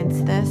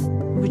experience this, it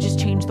would just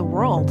change the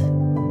world.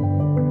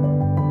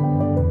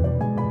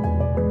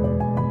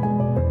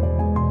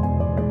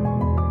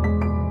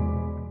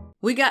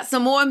 We got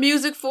some more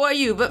music for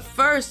you, but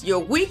first, your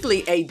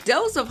weekly A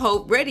Dose of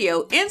Hope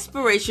Radio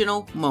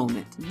inspirational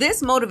moment.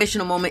 This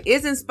motivational moment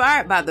is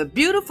inspired by the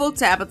beautiful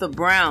Tabitha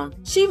Brown.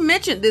 She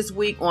mentioned this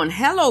week on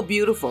Hello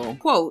Beautiful,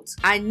 quote,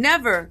 I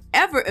never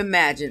ever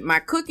imagined my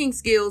cooking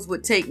skills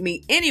would take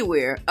me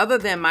anywhere other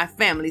than my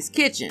family's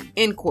kitchen,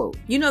 end quote.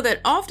 You know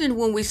that often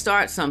when we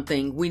start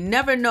something, we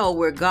never know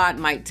where God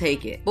might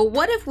take it. But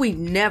what if we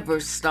never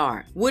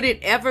start? Would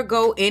it ever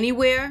go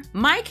anywhere?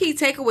 My key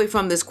takeaway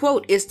from this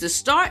quote is to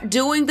start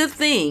doing the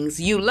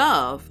things you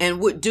love and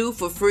would do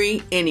for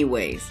free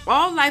anyways.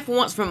 All life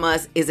wants from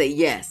us is a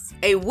yes,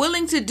 a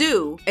willing to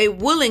do, a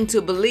willing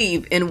to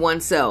believe in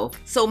oneself.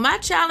 So my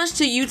challenge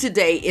to you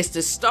today is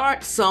to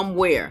start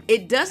somewhere.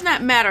 It does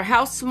not matter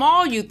how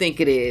small you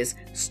think it is.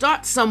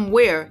 Start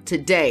somewhere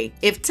today.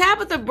 If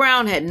Tabitha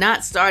Brown had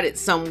not started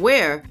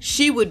somewhere,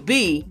 she would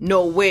be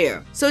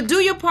nowhere. So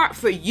do your part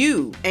for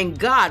you, and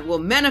God will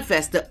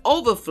manifest the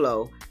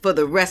overflow for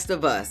the rest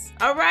of us.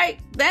 All right,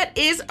 that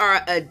is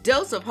our A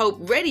Dose of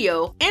Hope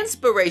Radio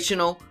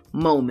inspirational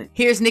moment.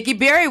 Here's Nikki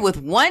Berry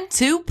with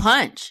 1-2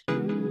 Punch.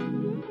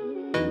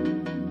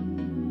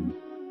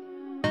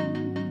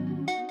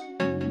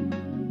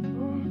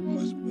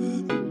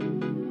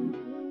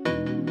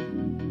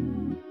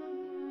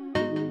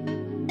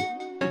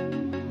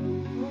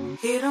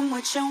 Hit 'em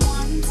with your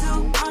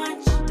 1-2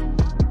 punch.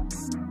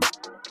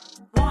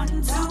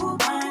 1-2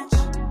 punch.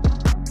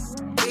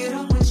 Hit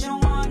 'em with your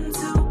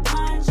 1-2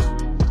 punch.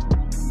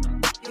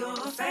 Your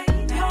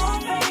faith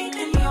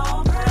and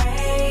your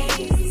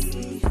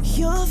praise.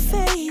 Your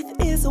faith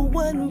is a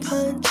one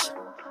punch.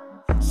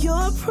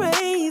 Your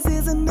praise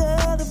is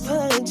another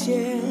punch,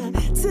 yeah.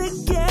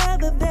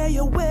 Together they're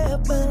your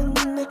weapon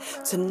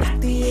to knock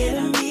the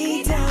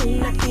enemy down,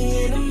 knock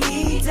the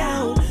enemy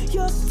down.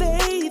 Your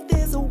faith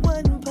is a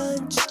one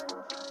punch.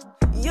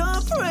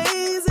 Your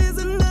praise is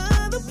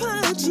another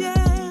punch,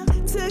 yeah.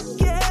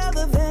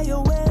 Together they're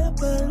your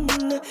weapon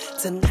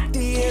to knock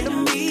the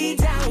enemy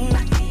down.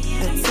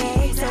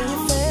 Attacks on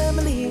your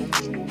family,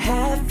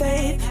 have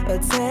faith.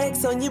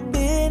 Attacks on your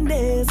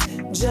business,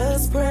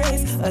 just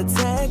praise.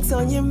 Attacks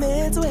on your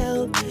mental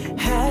health,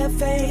 have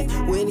faith.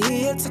 When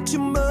he attacks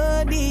your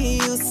money,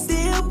 you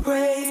still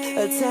praise.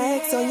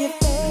 Attacks on your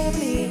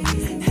family,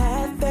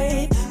 have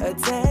faith.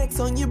 Attacks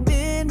on your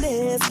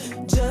business,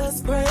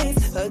 just praise.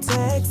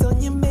 Attacks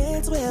on your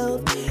mental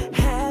health,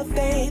 have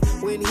faith.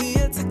 When he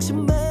attacks your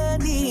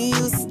money,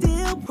 you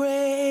still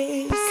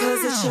praise.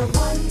 Cause it's your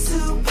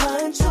 1-2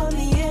 punch on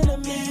the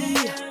enemy.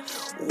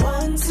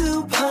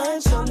 1-2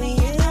 punch on the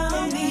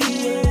enemy,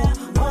 yeah.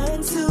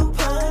 1-2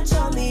 punch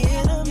on the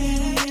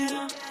enemy.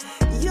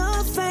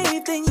 Your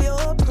faith and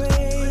your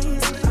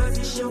praise. Cause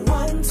it's your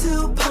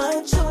 1-2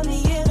 punch on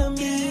the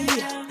enemy.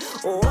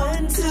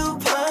 1-2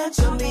 punch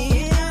on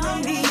the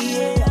enemy,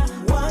 yeah.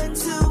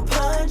 1-2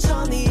 punch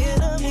on the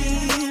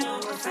enemy.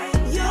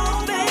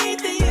 Your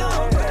faith and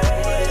your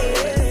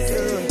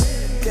praise.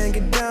 Can't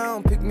get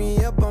down, pick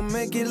me up, I'll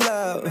make it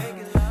loud.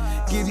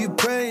 Give you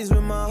praise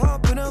when my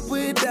heart put up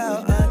with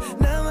doubt. I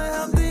never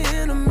help the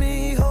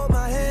enemy, hold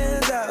my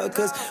hands out.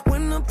 Cause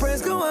when the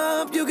praise go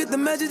up, you get the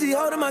majesty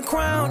holding my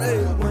crown. Ay.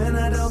 When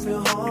I don't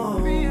feel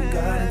home,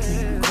 gotta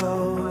keep it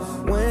close.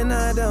 When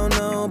I don't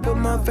know, put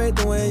my faith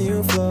in where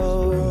you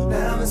flow.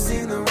 Never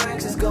seen the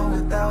righteous go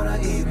without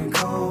an even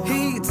cold.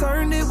 He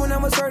turned it when I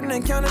was hurting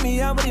and counting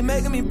me out, but he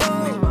making me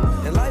bold.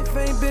 And life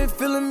ain't been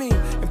feeling me.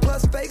 And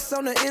plus fakes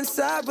on the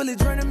inside, really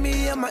draining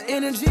me and my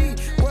energy.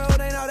 World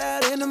ain't all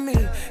that into me.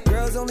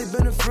 Girls only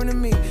been a friend of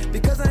me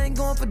because I ain't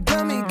going for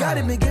dummy. God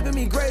it been giving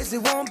me grace,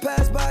 it won't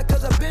pass by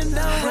cause I've been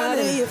down running. How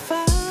do you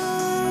fight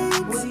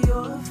with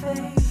your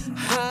faith?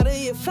 How do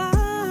you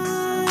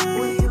fight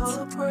with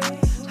your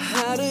praise?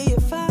 How do you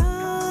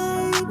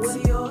fight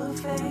with your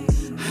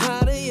faith?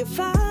 How do you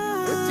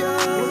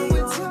fight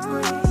with your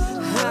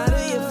praise? How do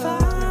you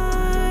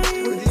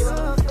fight with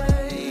your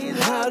faith?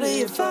 How do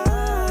you fight?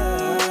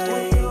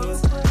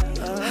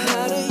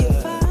 How do you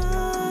fight?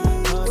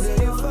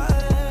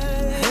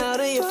 How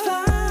do you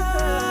fight?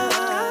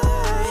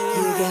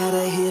 You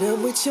gotta hit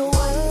 'em with your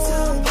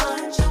 1-2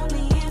 punch.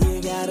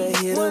 You gotta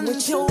hit 'em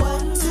with your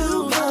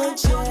 1-2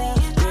 punch, yeah.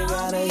 You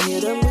gotta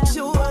hit 'em with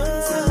your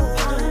 1-2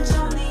 punch.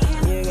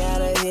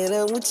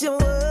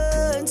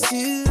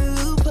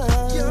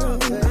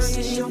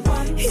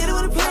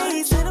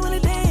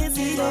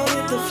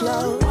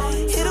 flow.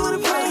 Hit it with a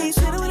praise,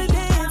 hit it with a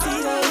dance,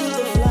 he gon' hit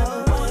the flow.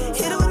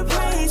 Hit it with a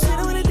praise, hit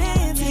it with a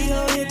dance, he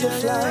gon' hit the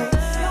flow.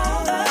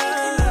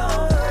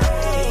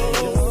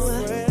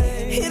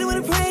 Hit it with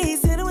a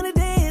praise, hit it with a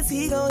dance,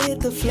 he gon' hit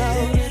the flow.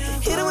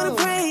 Hit it with a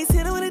praise,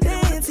 hit it with a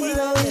dance, he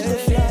gon' hit the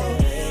flow.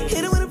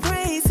 Hit it with a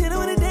praise, hit it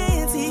with a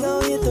dance, he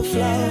gon' hit the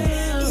flow.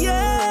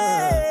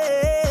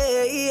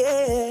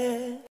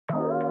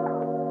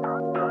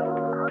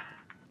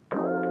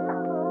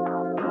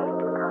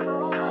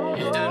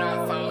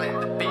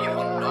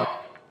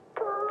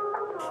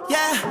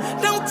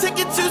 Don't take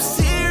it too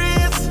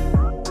serious.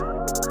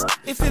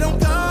 If it don't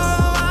go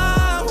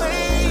our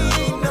way,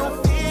 ain't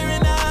no fear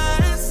in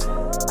us.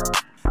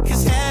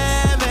 'Cause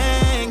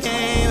heaven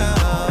came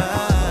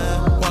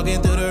up.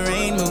 Walking through the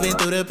rain, moving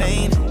through the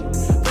pain.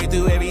 Break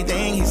through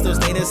everything, he still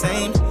stay the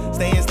same.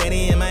 Staying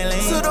steady in my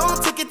lane. So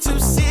don't take it too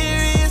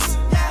serious.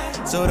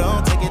 So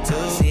don't take it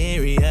too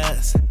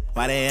serious.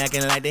 Why they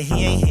acting like that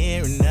he ain't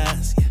hearing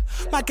us?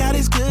 My God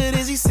is good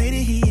as he say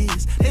that he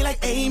is. They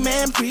like,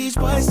 amen, preach,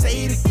 boy,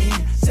 say it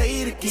again,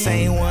 say it again.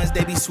 Same ones,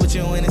 they be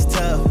switching when it's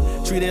tough.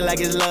 Treat it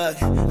like it's luck,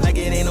 like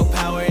it ain't no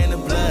power in the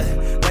blood.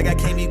 Like I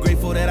can't be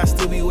grateful that I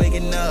still be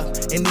waking up.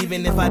 And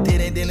even if I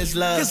didn't, then it's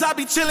love. 'Cause I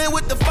be chilling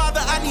with the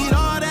Father, I need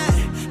all that.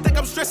 Think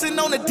I'm stressing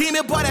on the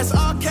demon, boy, that's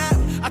all cap.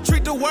 I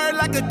treat the word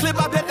like a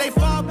clip, I bet they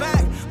fall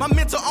back. My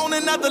mental on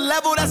another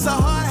level, that's a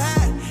hard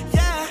hat.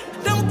 Yeah,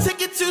 don't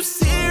take it too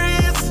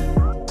serious.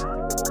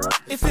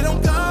 If it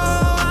don't go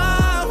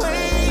our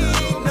way,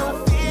 ain't no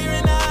fear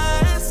in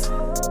us.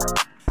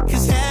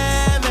 'Cause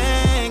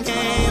heaven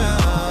came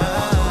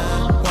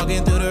up.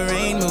 Walking through the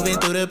rain, moving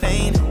through the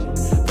pain.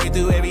 Break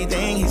through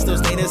everything, he still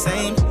stay the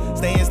same.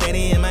 Staying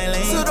steady in my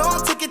lane. So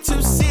don't take it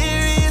too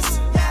serious.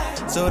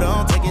 So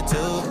don't take it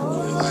too.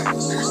 Like,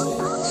 seriously,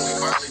 when they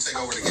finally take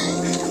over the game,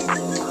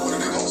 what are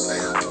they gonna say?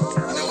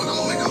 You know what, I'm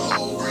gonna make a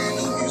whole brand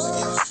new music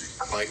industry.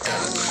 Like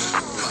that.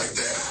 Like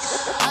that.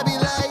 I be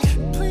like,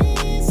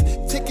 please,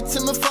 take it to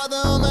my Father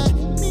on my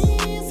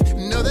knees.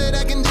 Know that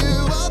I can do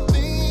all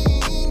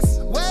things.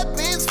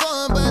 Weapons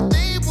form, but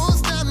they won't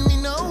stop me,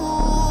 no.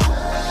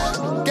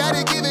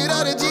 Gotta give it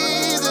all to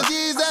Jesus,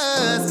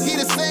 Jesus. He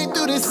the same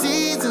through the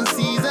seasons.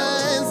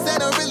 I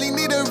don't really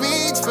need to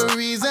reach for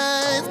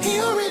reasons. He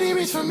already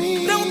reached for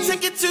me. Don't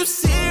take it too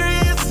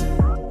serious.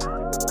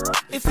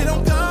 If it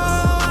don't go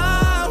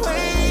our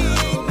way,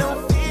 ain't no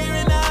fear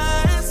in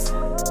us.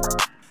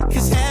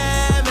 'Cause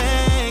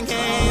heaven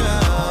came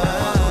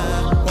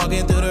up.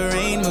 Walking through the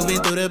rain,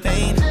 moving through the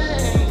pain.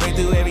 Break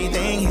through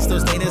everything, he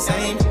still stay the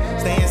same.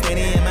 Staying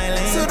steady in my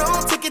lane. So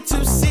don't take it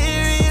too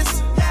serious.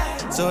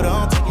 So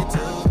don't take it too.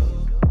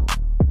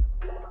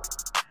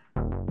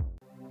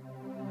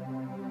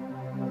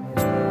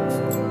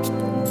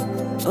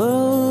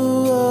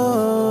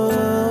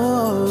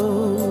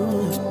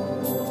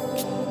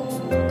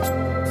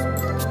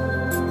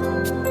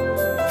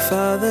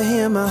 Father,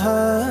 hear my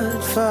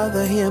heart,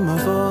 Father, hear my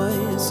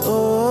voice.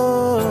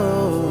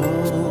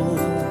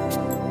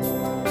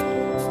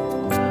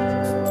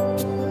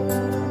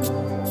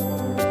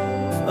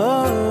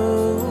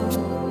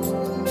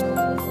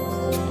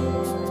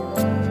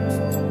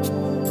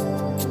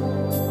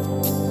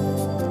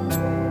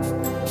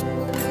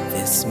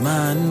 This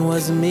man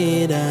was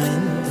made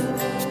and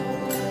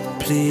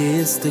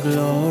pleased to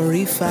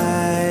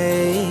glorify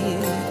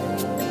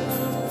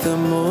the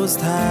Most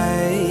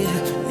High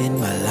in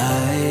my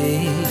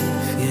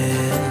life,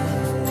 yeah.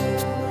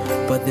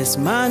 But this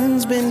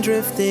man's been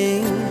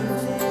drifting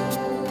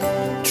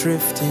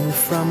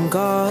from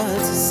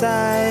God's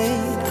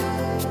side.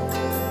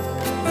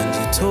 And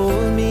you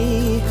told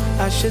me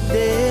I should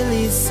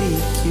daily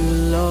seek you,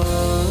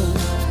 Lord.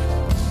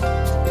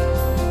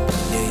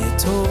 Yeah, you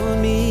told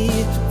me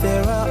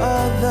there are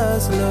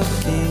others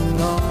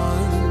looking on.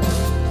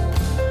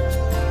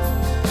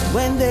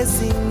 When they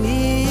see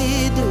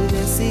me, do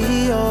they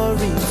see your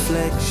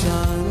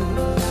reflection?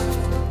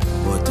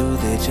 Or do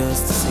they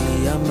just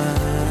see a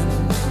man?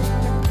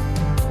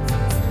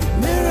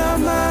 Mirror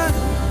man,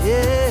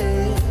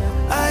 yeah,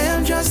 I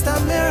am just a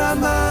mirror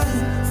man.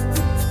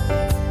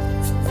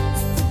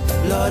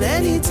 Lord,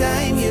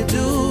 anytime you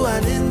do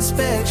an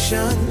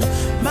inspection,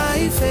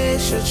 my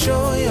face should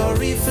show your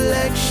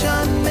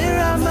reflection.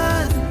 Mirror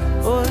man,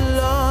 oh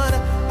Lord,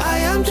 I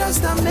am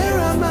just a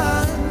mirror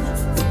man.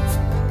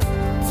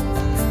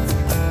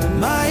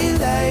 My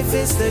life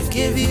is to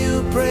give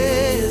you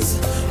praise.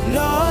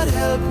 Lord,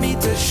 help me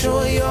to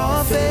show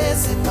your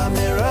face in my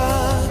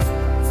mirror.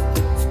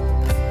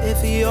 If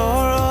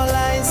you're all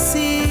I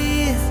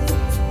see,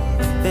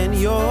 then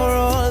you're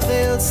all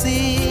they'll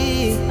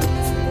see.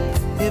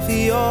 If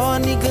you're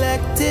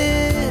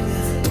neglected,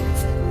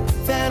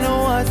 then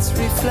what's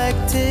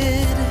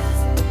reflected?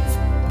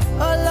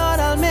 Oh Lord,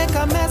 I'll make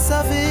a mess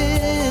of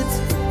it.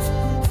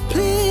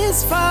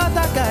 Please,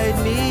 Father, guide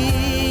me.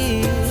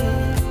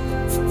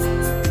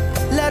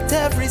 Let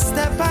every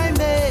step I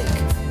make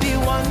be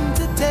one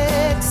to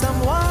take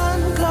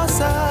someone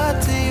closer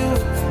to you.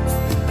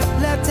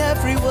 Let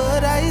every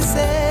word I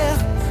say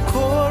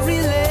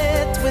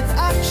correlate with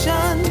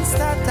actions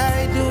that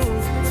I do.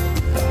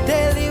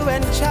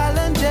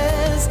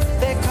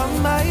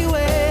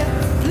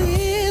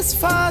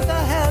 grace. Father,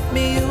 help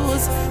me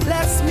use,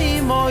 bless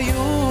me more you.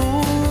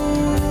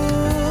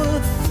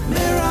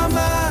 Mirror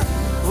man,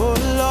 oh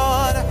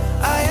Lord,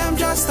 I am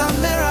just a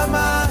mirror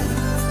man.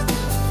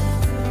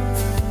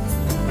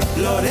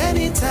 Lord,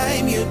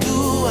 anytime you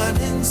do an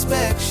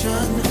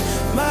inspection,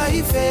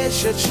 my face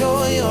should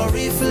show your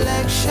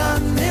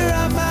reflection.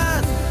 Mirror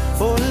man,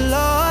 oh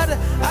Lord,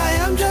 I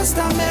am just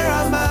a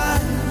mirror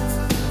man.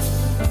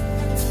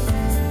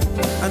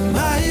 And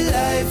my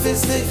life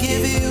is to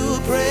give you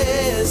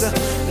praise.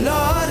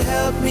 Lord,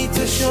 help me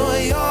to show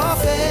your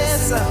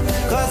face.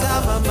 Cause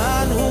I'm a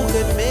man who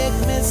could make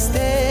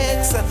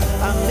mistakes,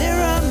 a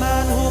mirror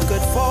man who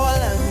could fall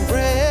and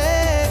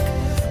break.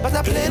 But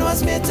a plane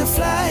was made to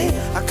fly,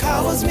 a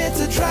car was made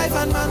to drive,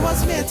 and man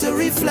was made to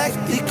reflect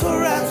the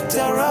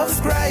character of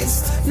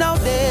Christ. Now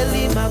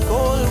daily my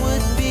goal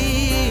would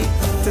be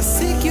to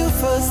seek you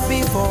first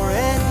before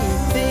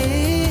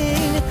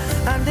anything,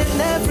 and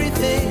in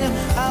everything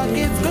I'll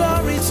give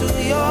glory to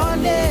your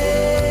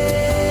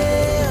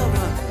name.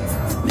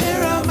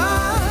 Mirror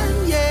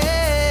man,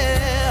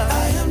 yeah,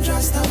 I am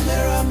just a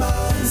mirror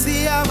man.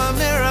 See, I'm a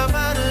mirror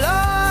man,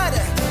 Lord.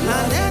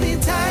 And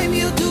anytime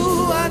you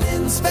do an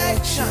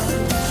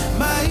inspection,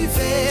 my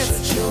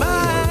face,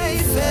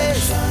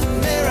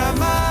 mirror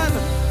man,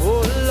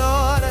 oh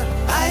Lord,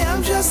 I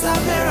am just a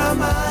mirror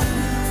man.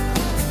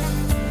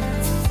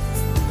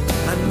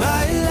 And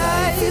my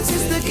life is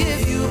to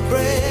give you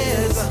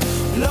praise.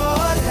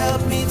 Lord,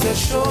 help me to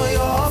show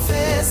your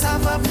face.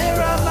 I'm a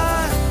mirror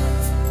man.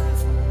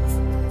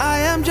 I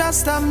am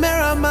just a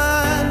mirror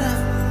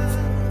man.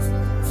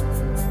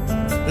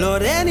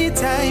 Lord,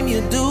 anytime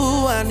you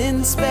do an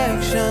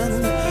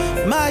inspection,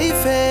 my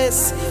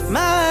face,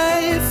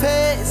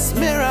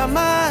 mirror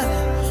man.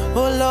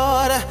 Oh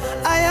Lord,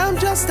 I am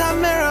just a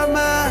mirror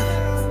man.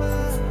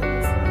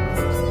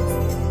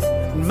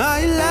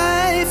 My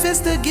life is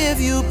to give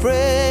you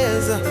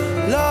praise.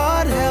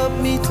 Lord, help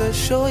me to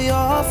show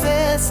your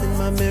face in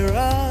my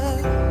mirror.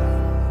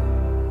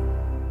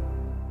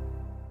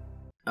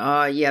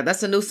 Yeah,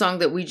 that's a new song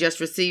that we just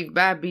received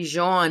by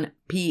Bijan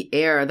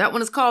Pierre. That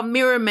one is called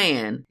Mirror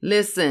Man.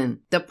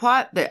 Listen, the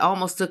part that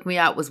almost took me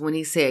out was when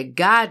he said,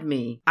 guide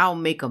me, I'll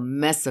make a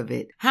mess of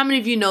it. How many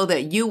of you know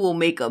that you will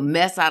make a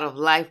mess out of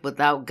life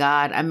without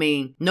God? I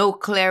mean, no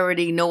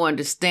clarity, no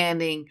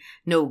understanding,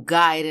 no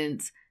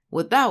guidance.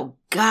 Without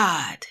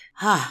God,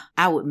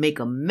 I would make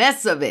a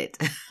mess of it.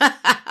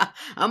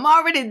 I'm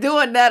already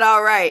doing that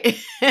all right.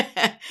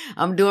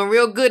 I'm doing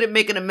real good at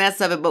making a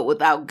mess of it, but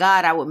without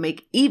God, I would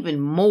make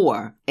even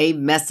more a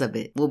mess of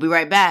it. We'll be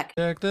right back.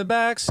 Check the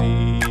back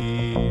seat.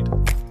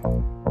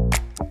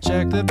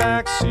 Check the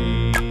back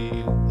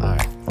seat. All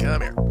right,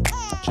 come here.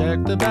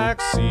 Check the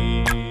back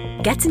seat.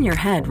 Gets in your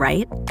head,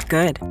 right?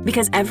 Good.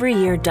 Because every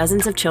year,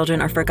 dozens of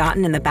children are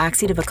forgotten in the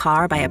backseat of a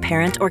car by a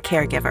parent or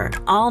caregiver.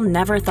 All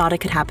never thought it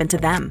could happen to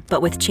them.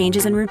 But with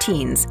changes in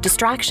routines,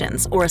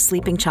 distractions, or a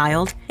sleeping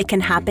child, it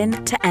can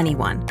happen to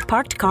anyone.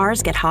 Parked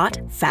cars get hot,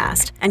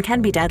 fast, and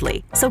can be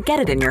deadly. So get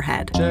it in your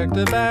head. Check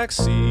the back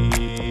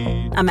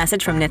seat. A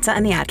message from NHTSA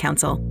and the Ad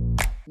Council.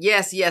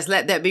 Yes,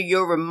 let that be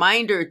your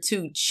reminder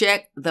to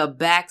check the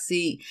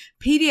backseat.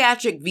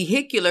 Pediatric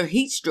vehicular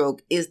heat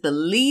stroke is the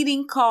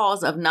leading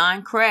cause of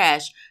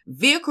non-crash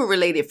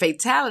vehicle-related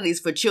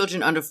fatalities for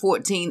children under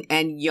 14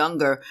 and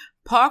younger.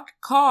 Parked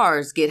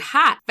cars get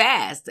hot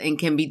fast and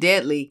can be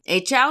deadly.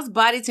 A child's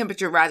body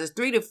temperature rises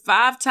 3 to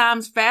 5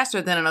 times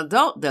faster than an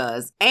adult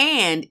does.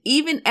 And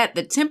even at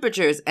the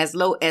temperatures as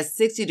low as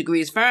 60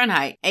 degrees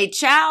Fahrenheit, a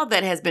child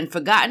that has been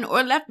forgotten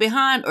or left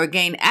behind or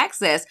gained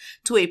access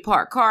to a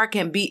parked car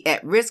can be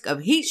at risk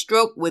of heat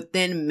stroke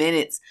within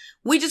minutes.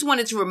 We just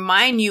wanted to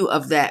remind you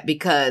of that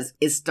because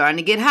it's starting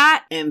to get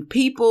hot and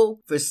people,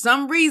 for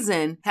some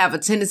reason, have a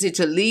tendency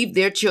to leave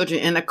their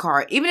children in a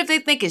car, even if they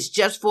think it's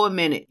just for a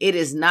minute. It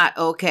is not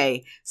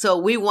okay. So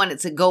we wanted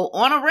to go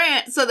on a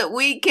rant so that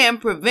we can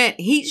prevent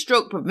heat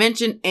stroke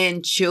prevention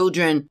in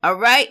children. All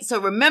right.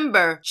 So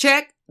remember,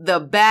 check the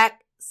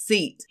back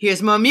seat.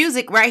 Here's more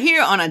music right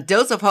here on A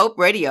Dose of Hope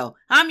Radio.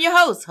 I'm your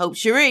host, Hope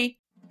Cherie.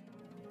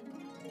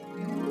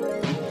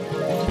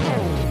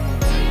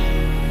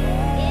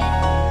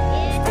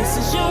 This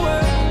is your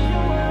world.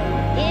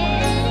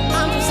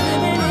 I'm just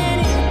living in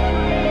it.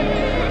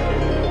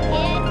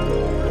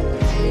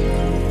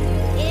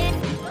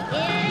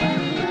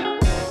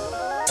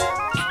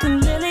 The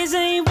lilies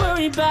ain't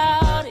worried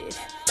about it,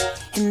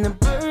 and the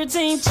birds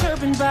ain't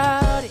chirping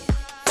about it.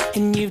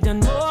 And you've done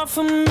more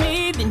for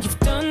me than you've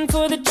done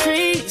for the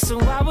trees, so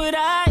why would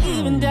I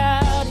even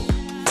doubt it?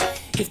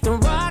 If the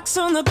rocks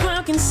on the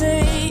ground can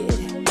say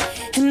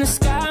it, and the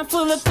sky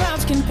full of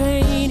clouds can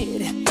paint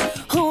it,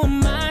 who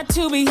am I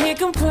to be here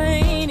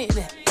complaining?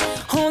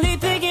 Only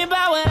thinking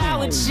about what I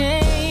would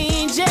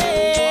change,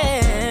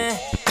 yeah.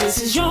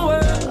 This is your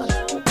world,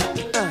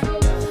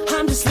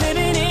 I'm just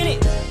living in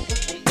it,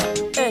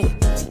 hey.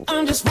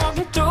 I'm just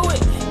walking through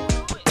it,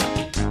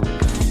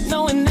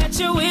 knowing that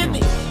you're with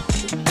me.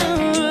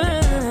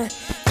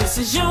 This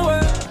is your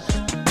world,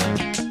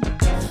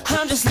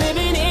 I'm just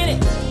living in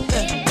it,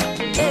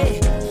 hey.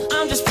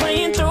 I'm just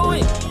praying through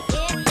it,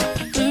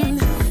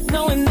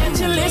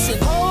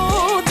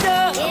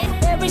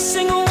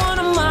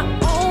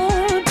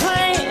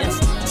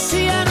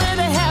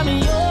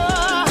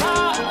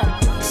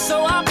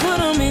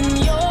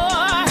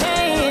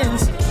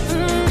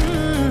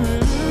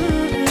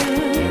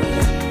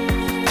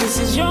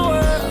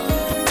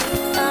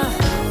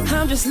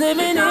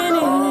 living in it.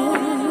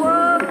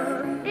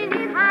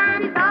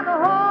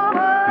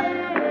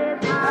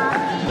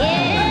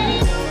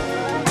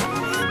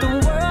 The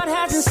world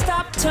hasn't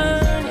stopped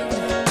turning,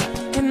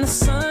 and the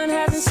sun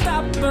hasn't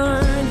stopped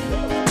burning.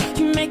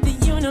 You make the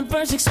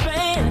universe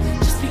expand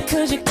just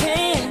because you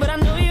can, but I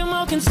know you're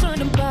more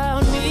concerned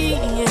about me.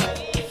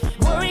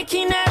 Worry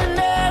can't add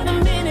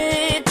another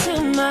minute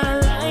to my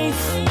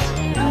life.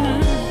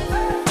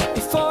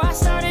 Before I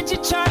started, you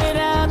charted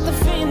out the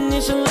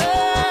finish line.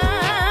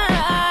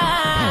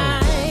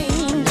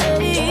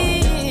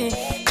 Hey,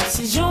 this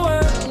is your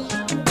world.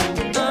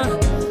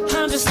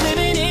 I'm just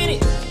living in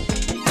it.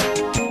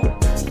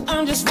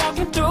 I'm just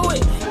walking through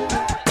it.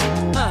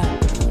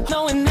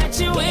 Knowing that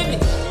you're with me.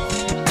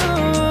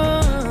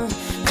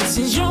 This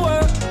is your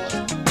world.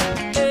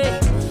 Hey,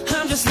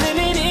 I'm just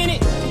living in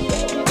it.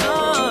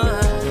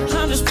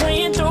 I'm just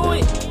praying through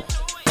it.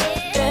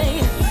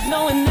 Hey,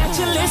 knowing that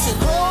you listen.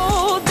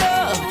 Hold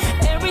up,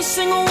 every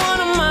single one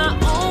of my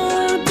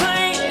own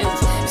plans.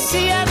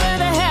 See, I'd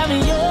rather have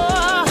in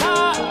your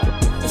heart,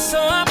 so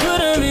I put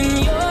them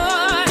in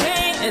your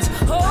hands.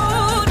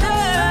 Hold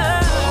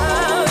up,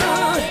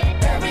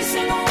 every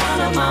single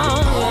one of my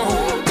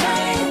own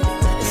plans.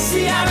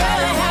 See, I'd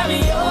rather have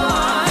in your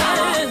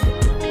heart,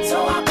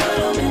 so I put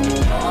them in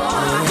your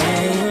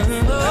hands.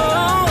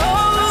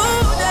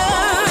 Hold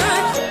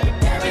up,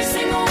 every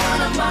single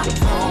one of my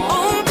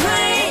own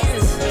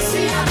plans.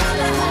 See, I'd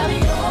rather have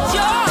in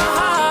your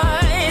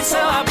heart, so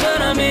I put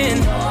them in.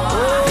 Hold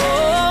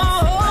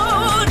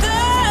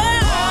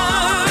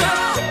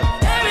up,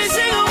 every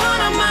single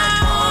one of my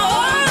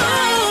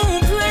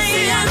own plans.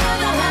 See, I'd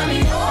rather have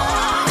in your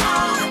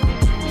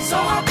heart, so I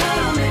put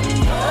them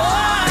in your.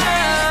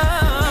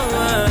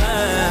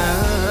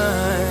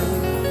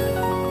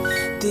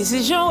 This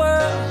is your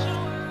world.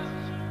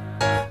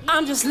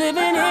 I'm just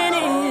living in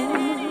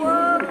it.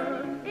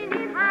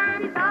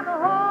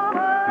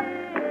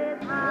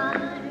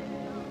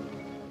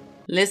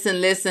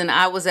 Listen,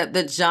 I was at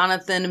the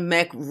Jonathan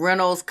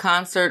McReynolds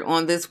concert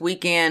on this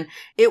weekend.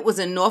 It was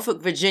in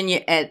Norfolk,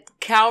 Virginia at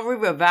Calvary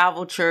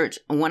Revival Church.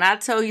 And when I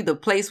tell you the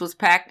place was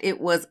packed,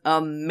 it was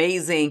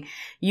amazing.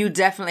 You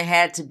definitely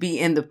had to be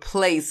in the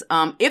place.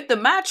 If the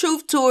My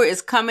Truth Tour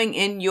is coming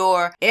in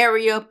your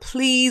area,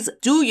 please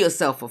do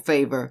yourself a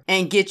favor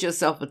and get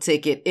yourself a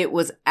ticket. It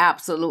was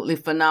absolutely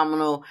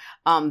phenomenal.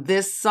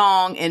 This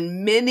song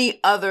and many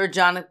other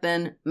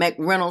Jonathan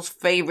McReynolds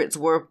favorites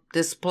were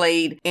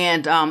displayed,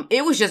 and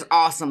it was just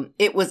awesome.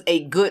 It was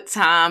a good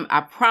time.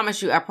 I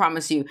promise you.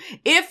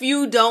 If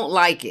you don't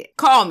like it,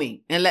 call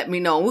me and let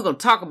me know. We're going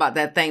to talk about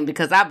that thing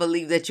because I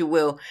believe that you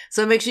will.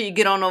 So make sure you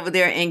get on over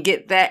there and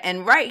get that.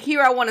 And right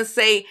here, I want to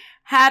say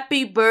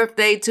happy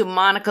birthday to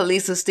Monica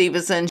Lisa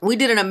Stevenson. We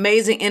did an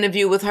amazing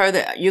interview with her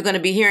that you're going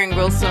to be hearing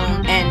real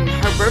soon. And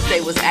her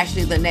birthday was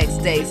actually the next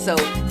day. So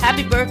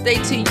happy birthday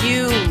to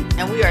you.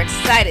 And we are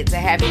excited to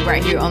have you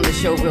right here on the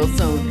show real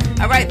soon.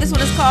 All right, this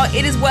one is called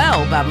It Is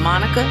Well by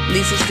Monica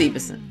Lisa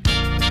Stevenson.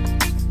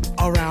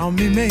 Around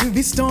me may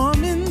be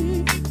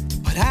storming,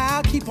 but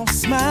I'll keep on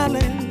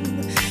smiling.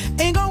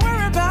 Ain't gonna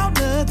worry about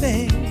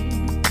nothing,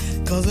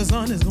 cause the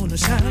sun is gonna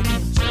shine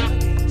again.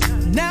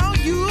 Now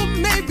you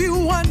may be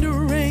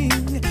wondering,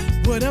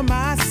 what am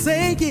I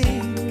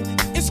saying?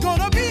 It's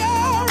gonna be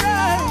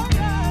alright.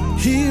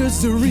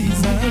 Here's the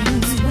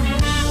reason.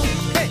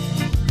 Hey.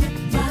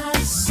 My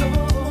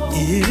soul.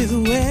 It is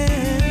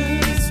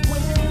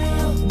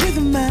well with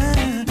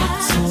my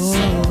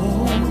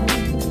soul.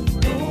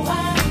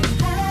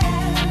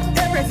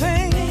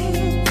 Everything,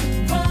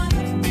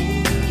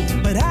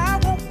 but I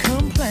won't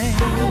complain.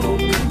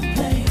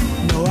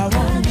 No, I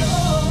won't.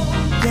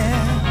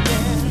 Yeah.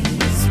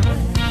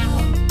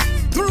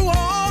 Through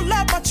all of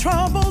my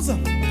troubles,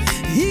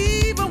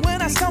 even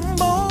when I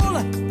stumble,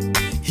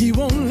 He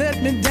won't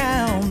let me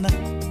down.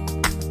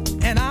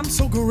 And I'm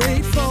so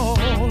grateful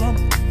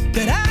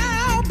that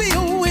I'll be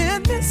a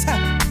witness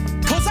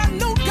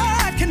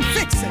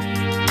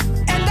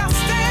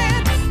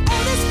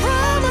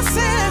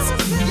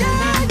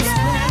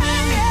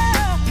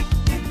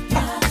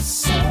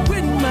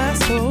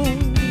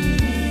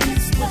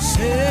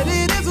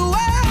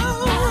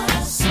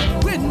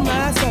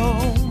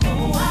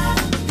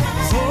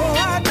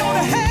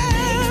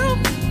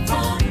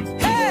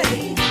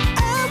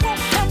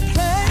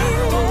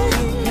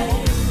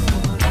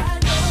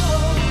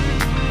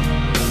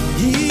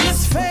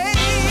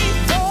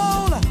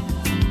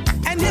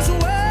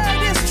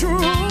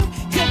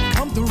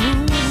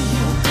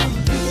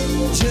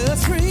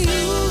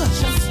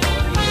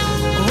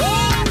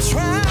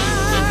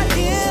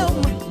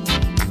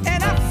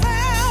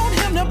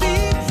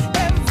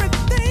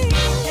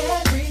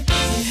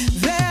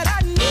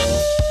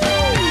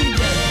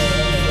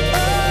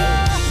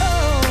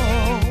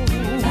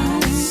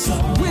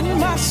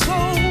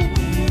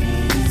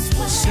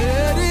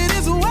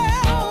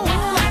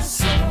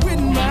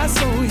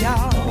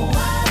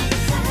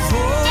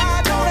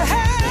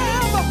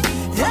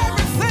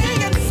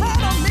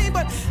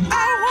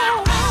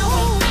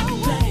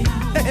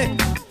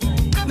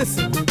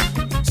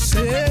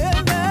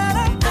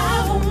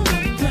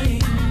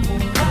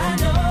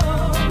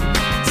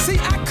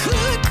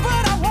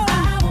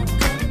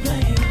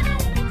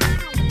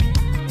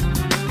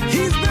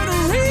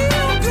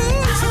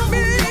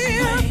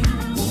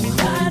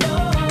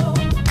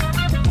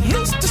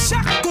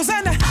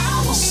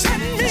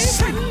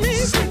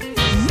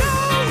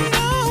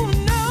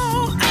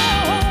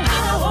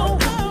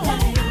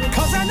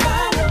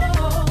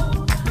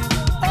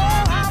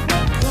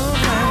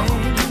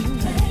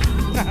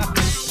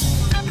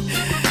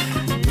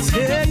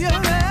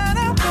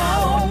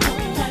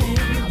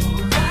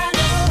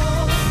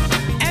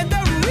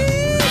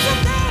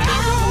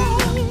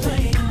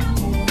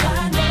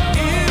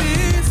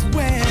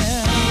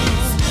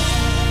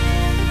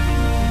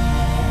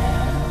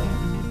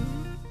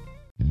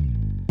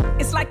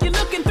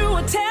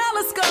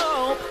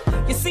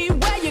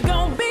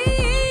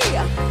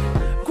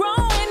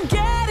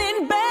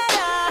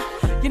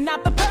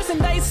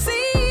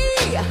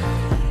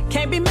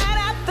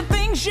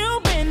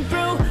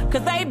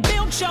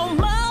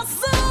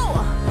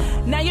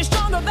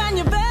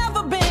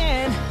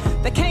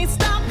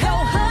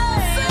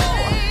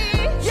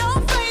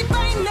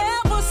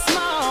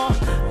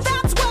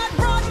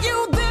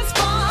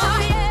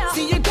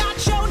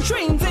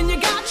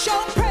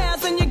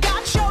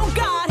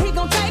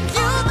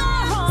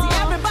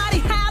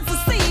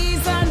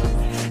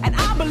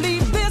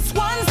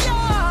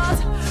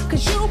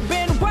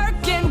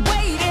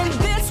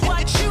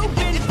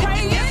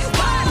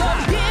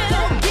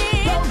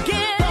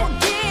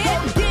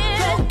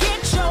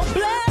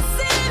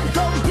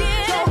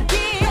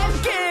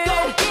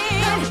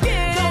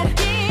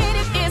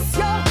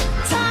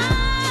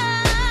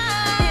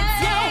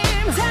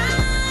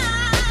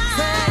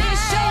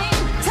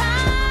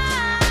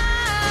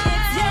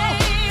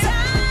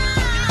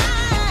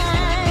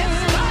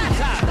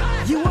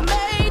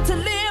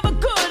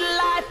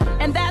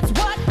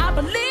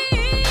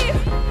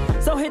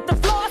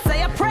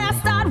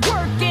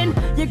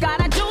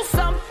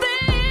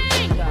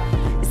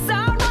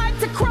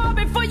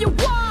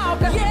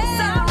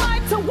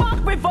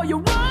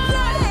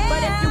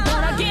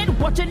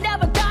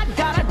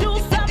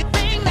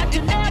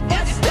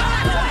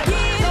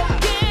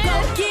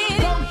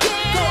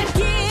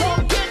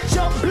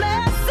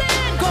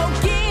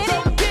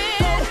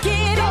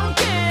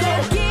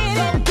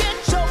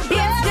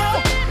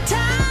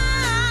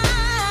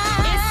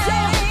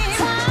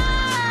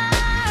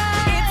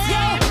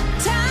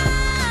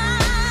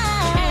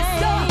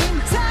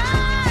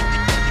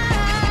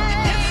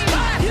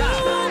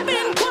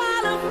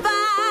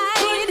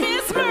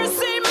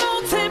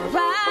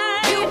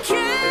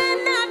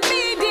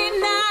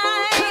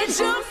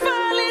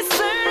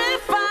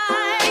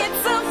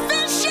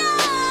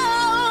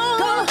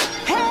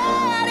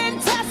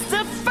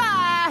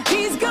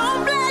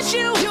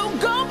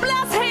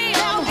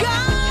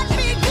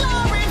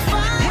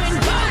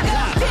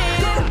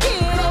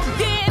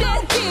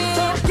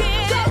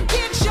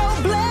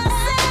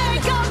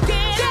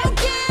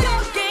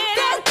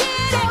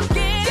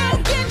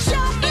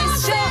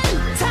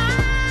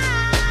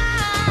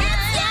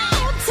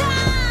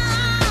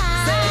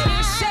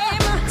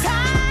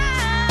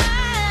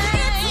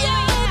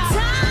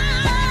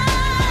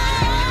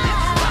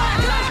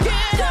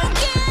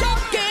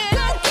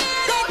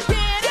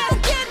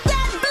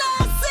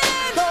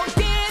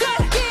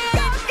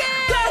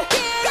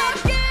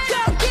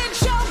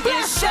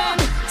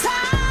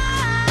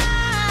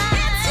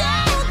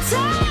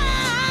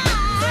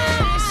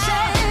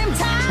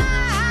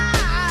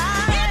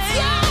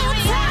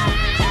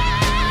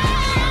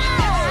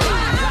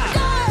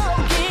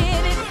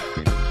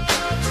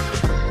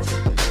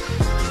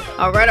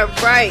All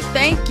right.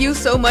 Thank you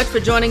so much for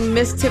joining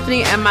Miss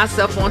Tiffany and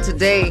myself on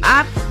today.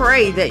 I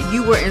pray that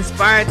you were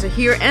inspired to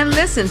hear and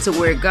listen to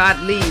where God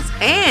leads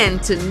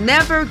and to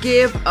never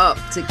give up,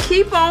 to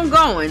keep on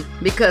going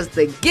because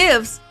the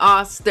gifts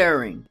are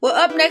stirring. Well,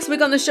 up next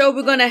week on the show,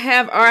 we're going to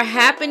have our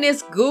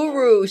happiness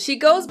guru. She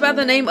goes by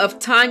the name of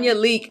Tanya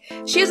Leak.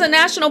 She is a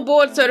national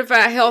board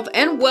certified health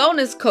and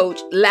wellness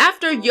coach,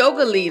 laughter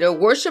yoga leader,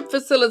 worship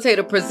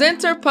facilitator,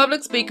 presenter,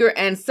 public speaker,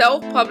 and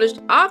self-published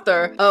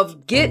author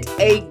of Get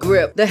a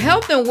Grip, the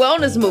health and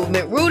wellness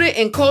movement rooted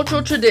in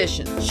cultural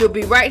tradition. She'll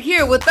be right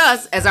here with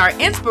us as our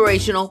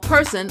inspirational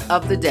person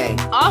of the day.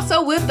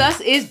 Also with us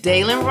is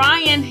Dalen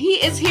Ryan. He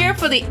is here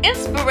for the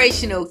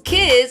Inspirational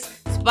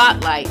Kids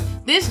Spotlight.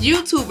 This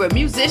YouTuber,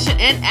 musician,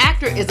 and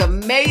actor is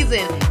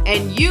amazing,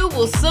 and you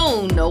will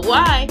soon know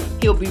why.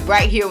 He'll be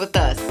right here with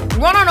us.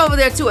 Run on over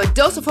there to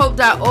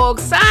adoseofhope.org,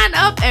 sign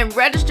up and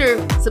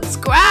register,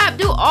 subscribe,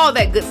 do all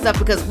that good stuff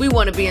because we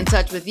want to be in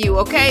touch with you,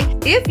 okay?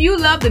 If you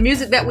love the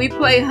music that we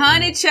play,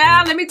 honey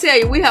child, let me tell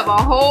you, we have a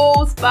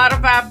whole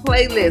Spotify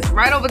playlist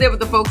right over there with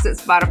the folks at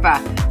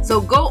Spotify.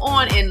 So go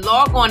on and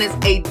log on. It's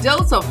a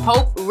Dose of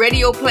Hope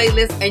radio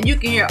playlist, and you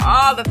can hear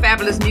all the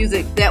fabulous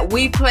music that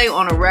we play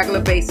on a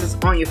regular basis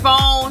on your phone,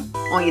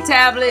 on your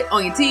tablet,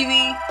 on your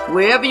TV,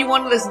 wherever you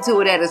want to listen to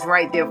it at is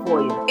right there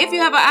for you. If you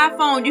have an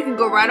iPhone, you can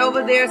go right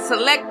over there,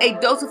 select a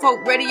Dose of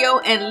Hope radio,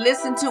 and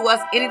listen to us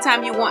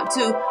anytime you want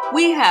to.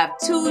 We have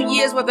 2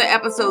 years worth of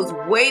episodes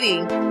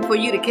waiting for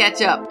you to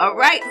catch up. All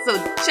right, so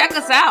check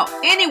us out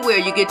anywhere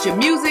you get your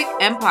music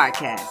and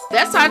podcasts.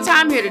 That's our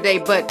time here today,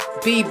 but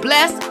be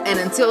blessed, and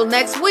until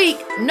next week,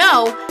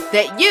 know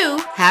that you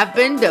have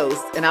been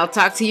dosed, and I'll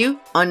talk to you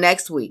on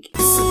next week.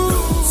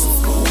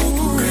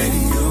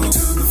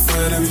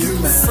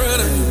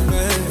 Front of you,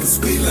 man. 'Cause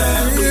we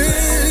love you.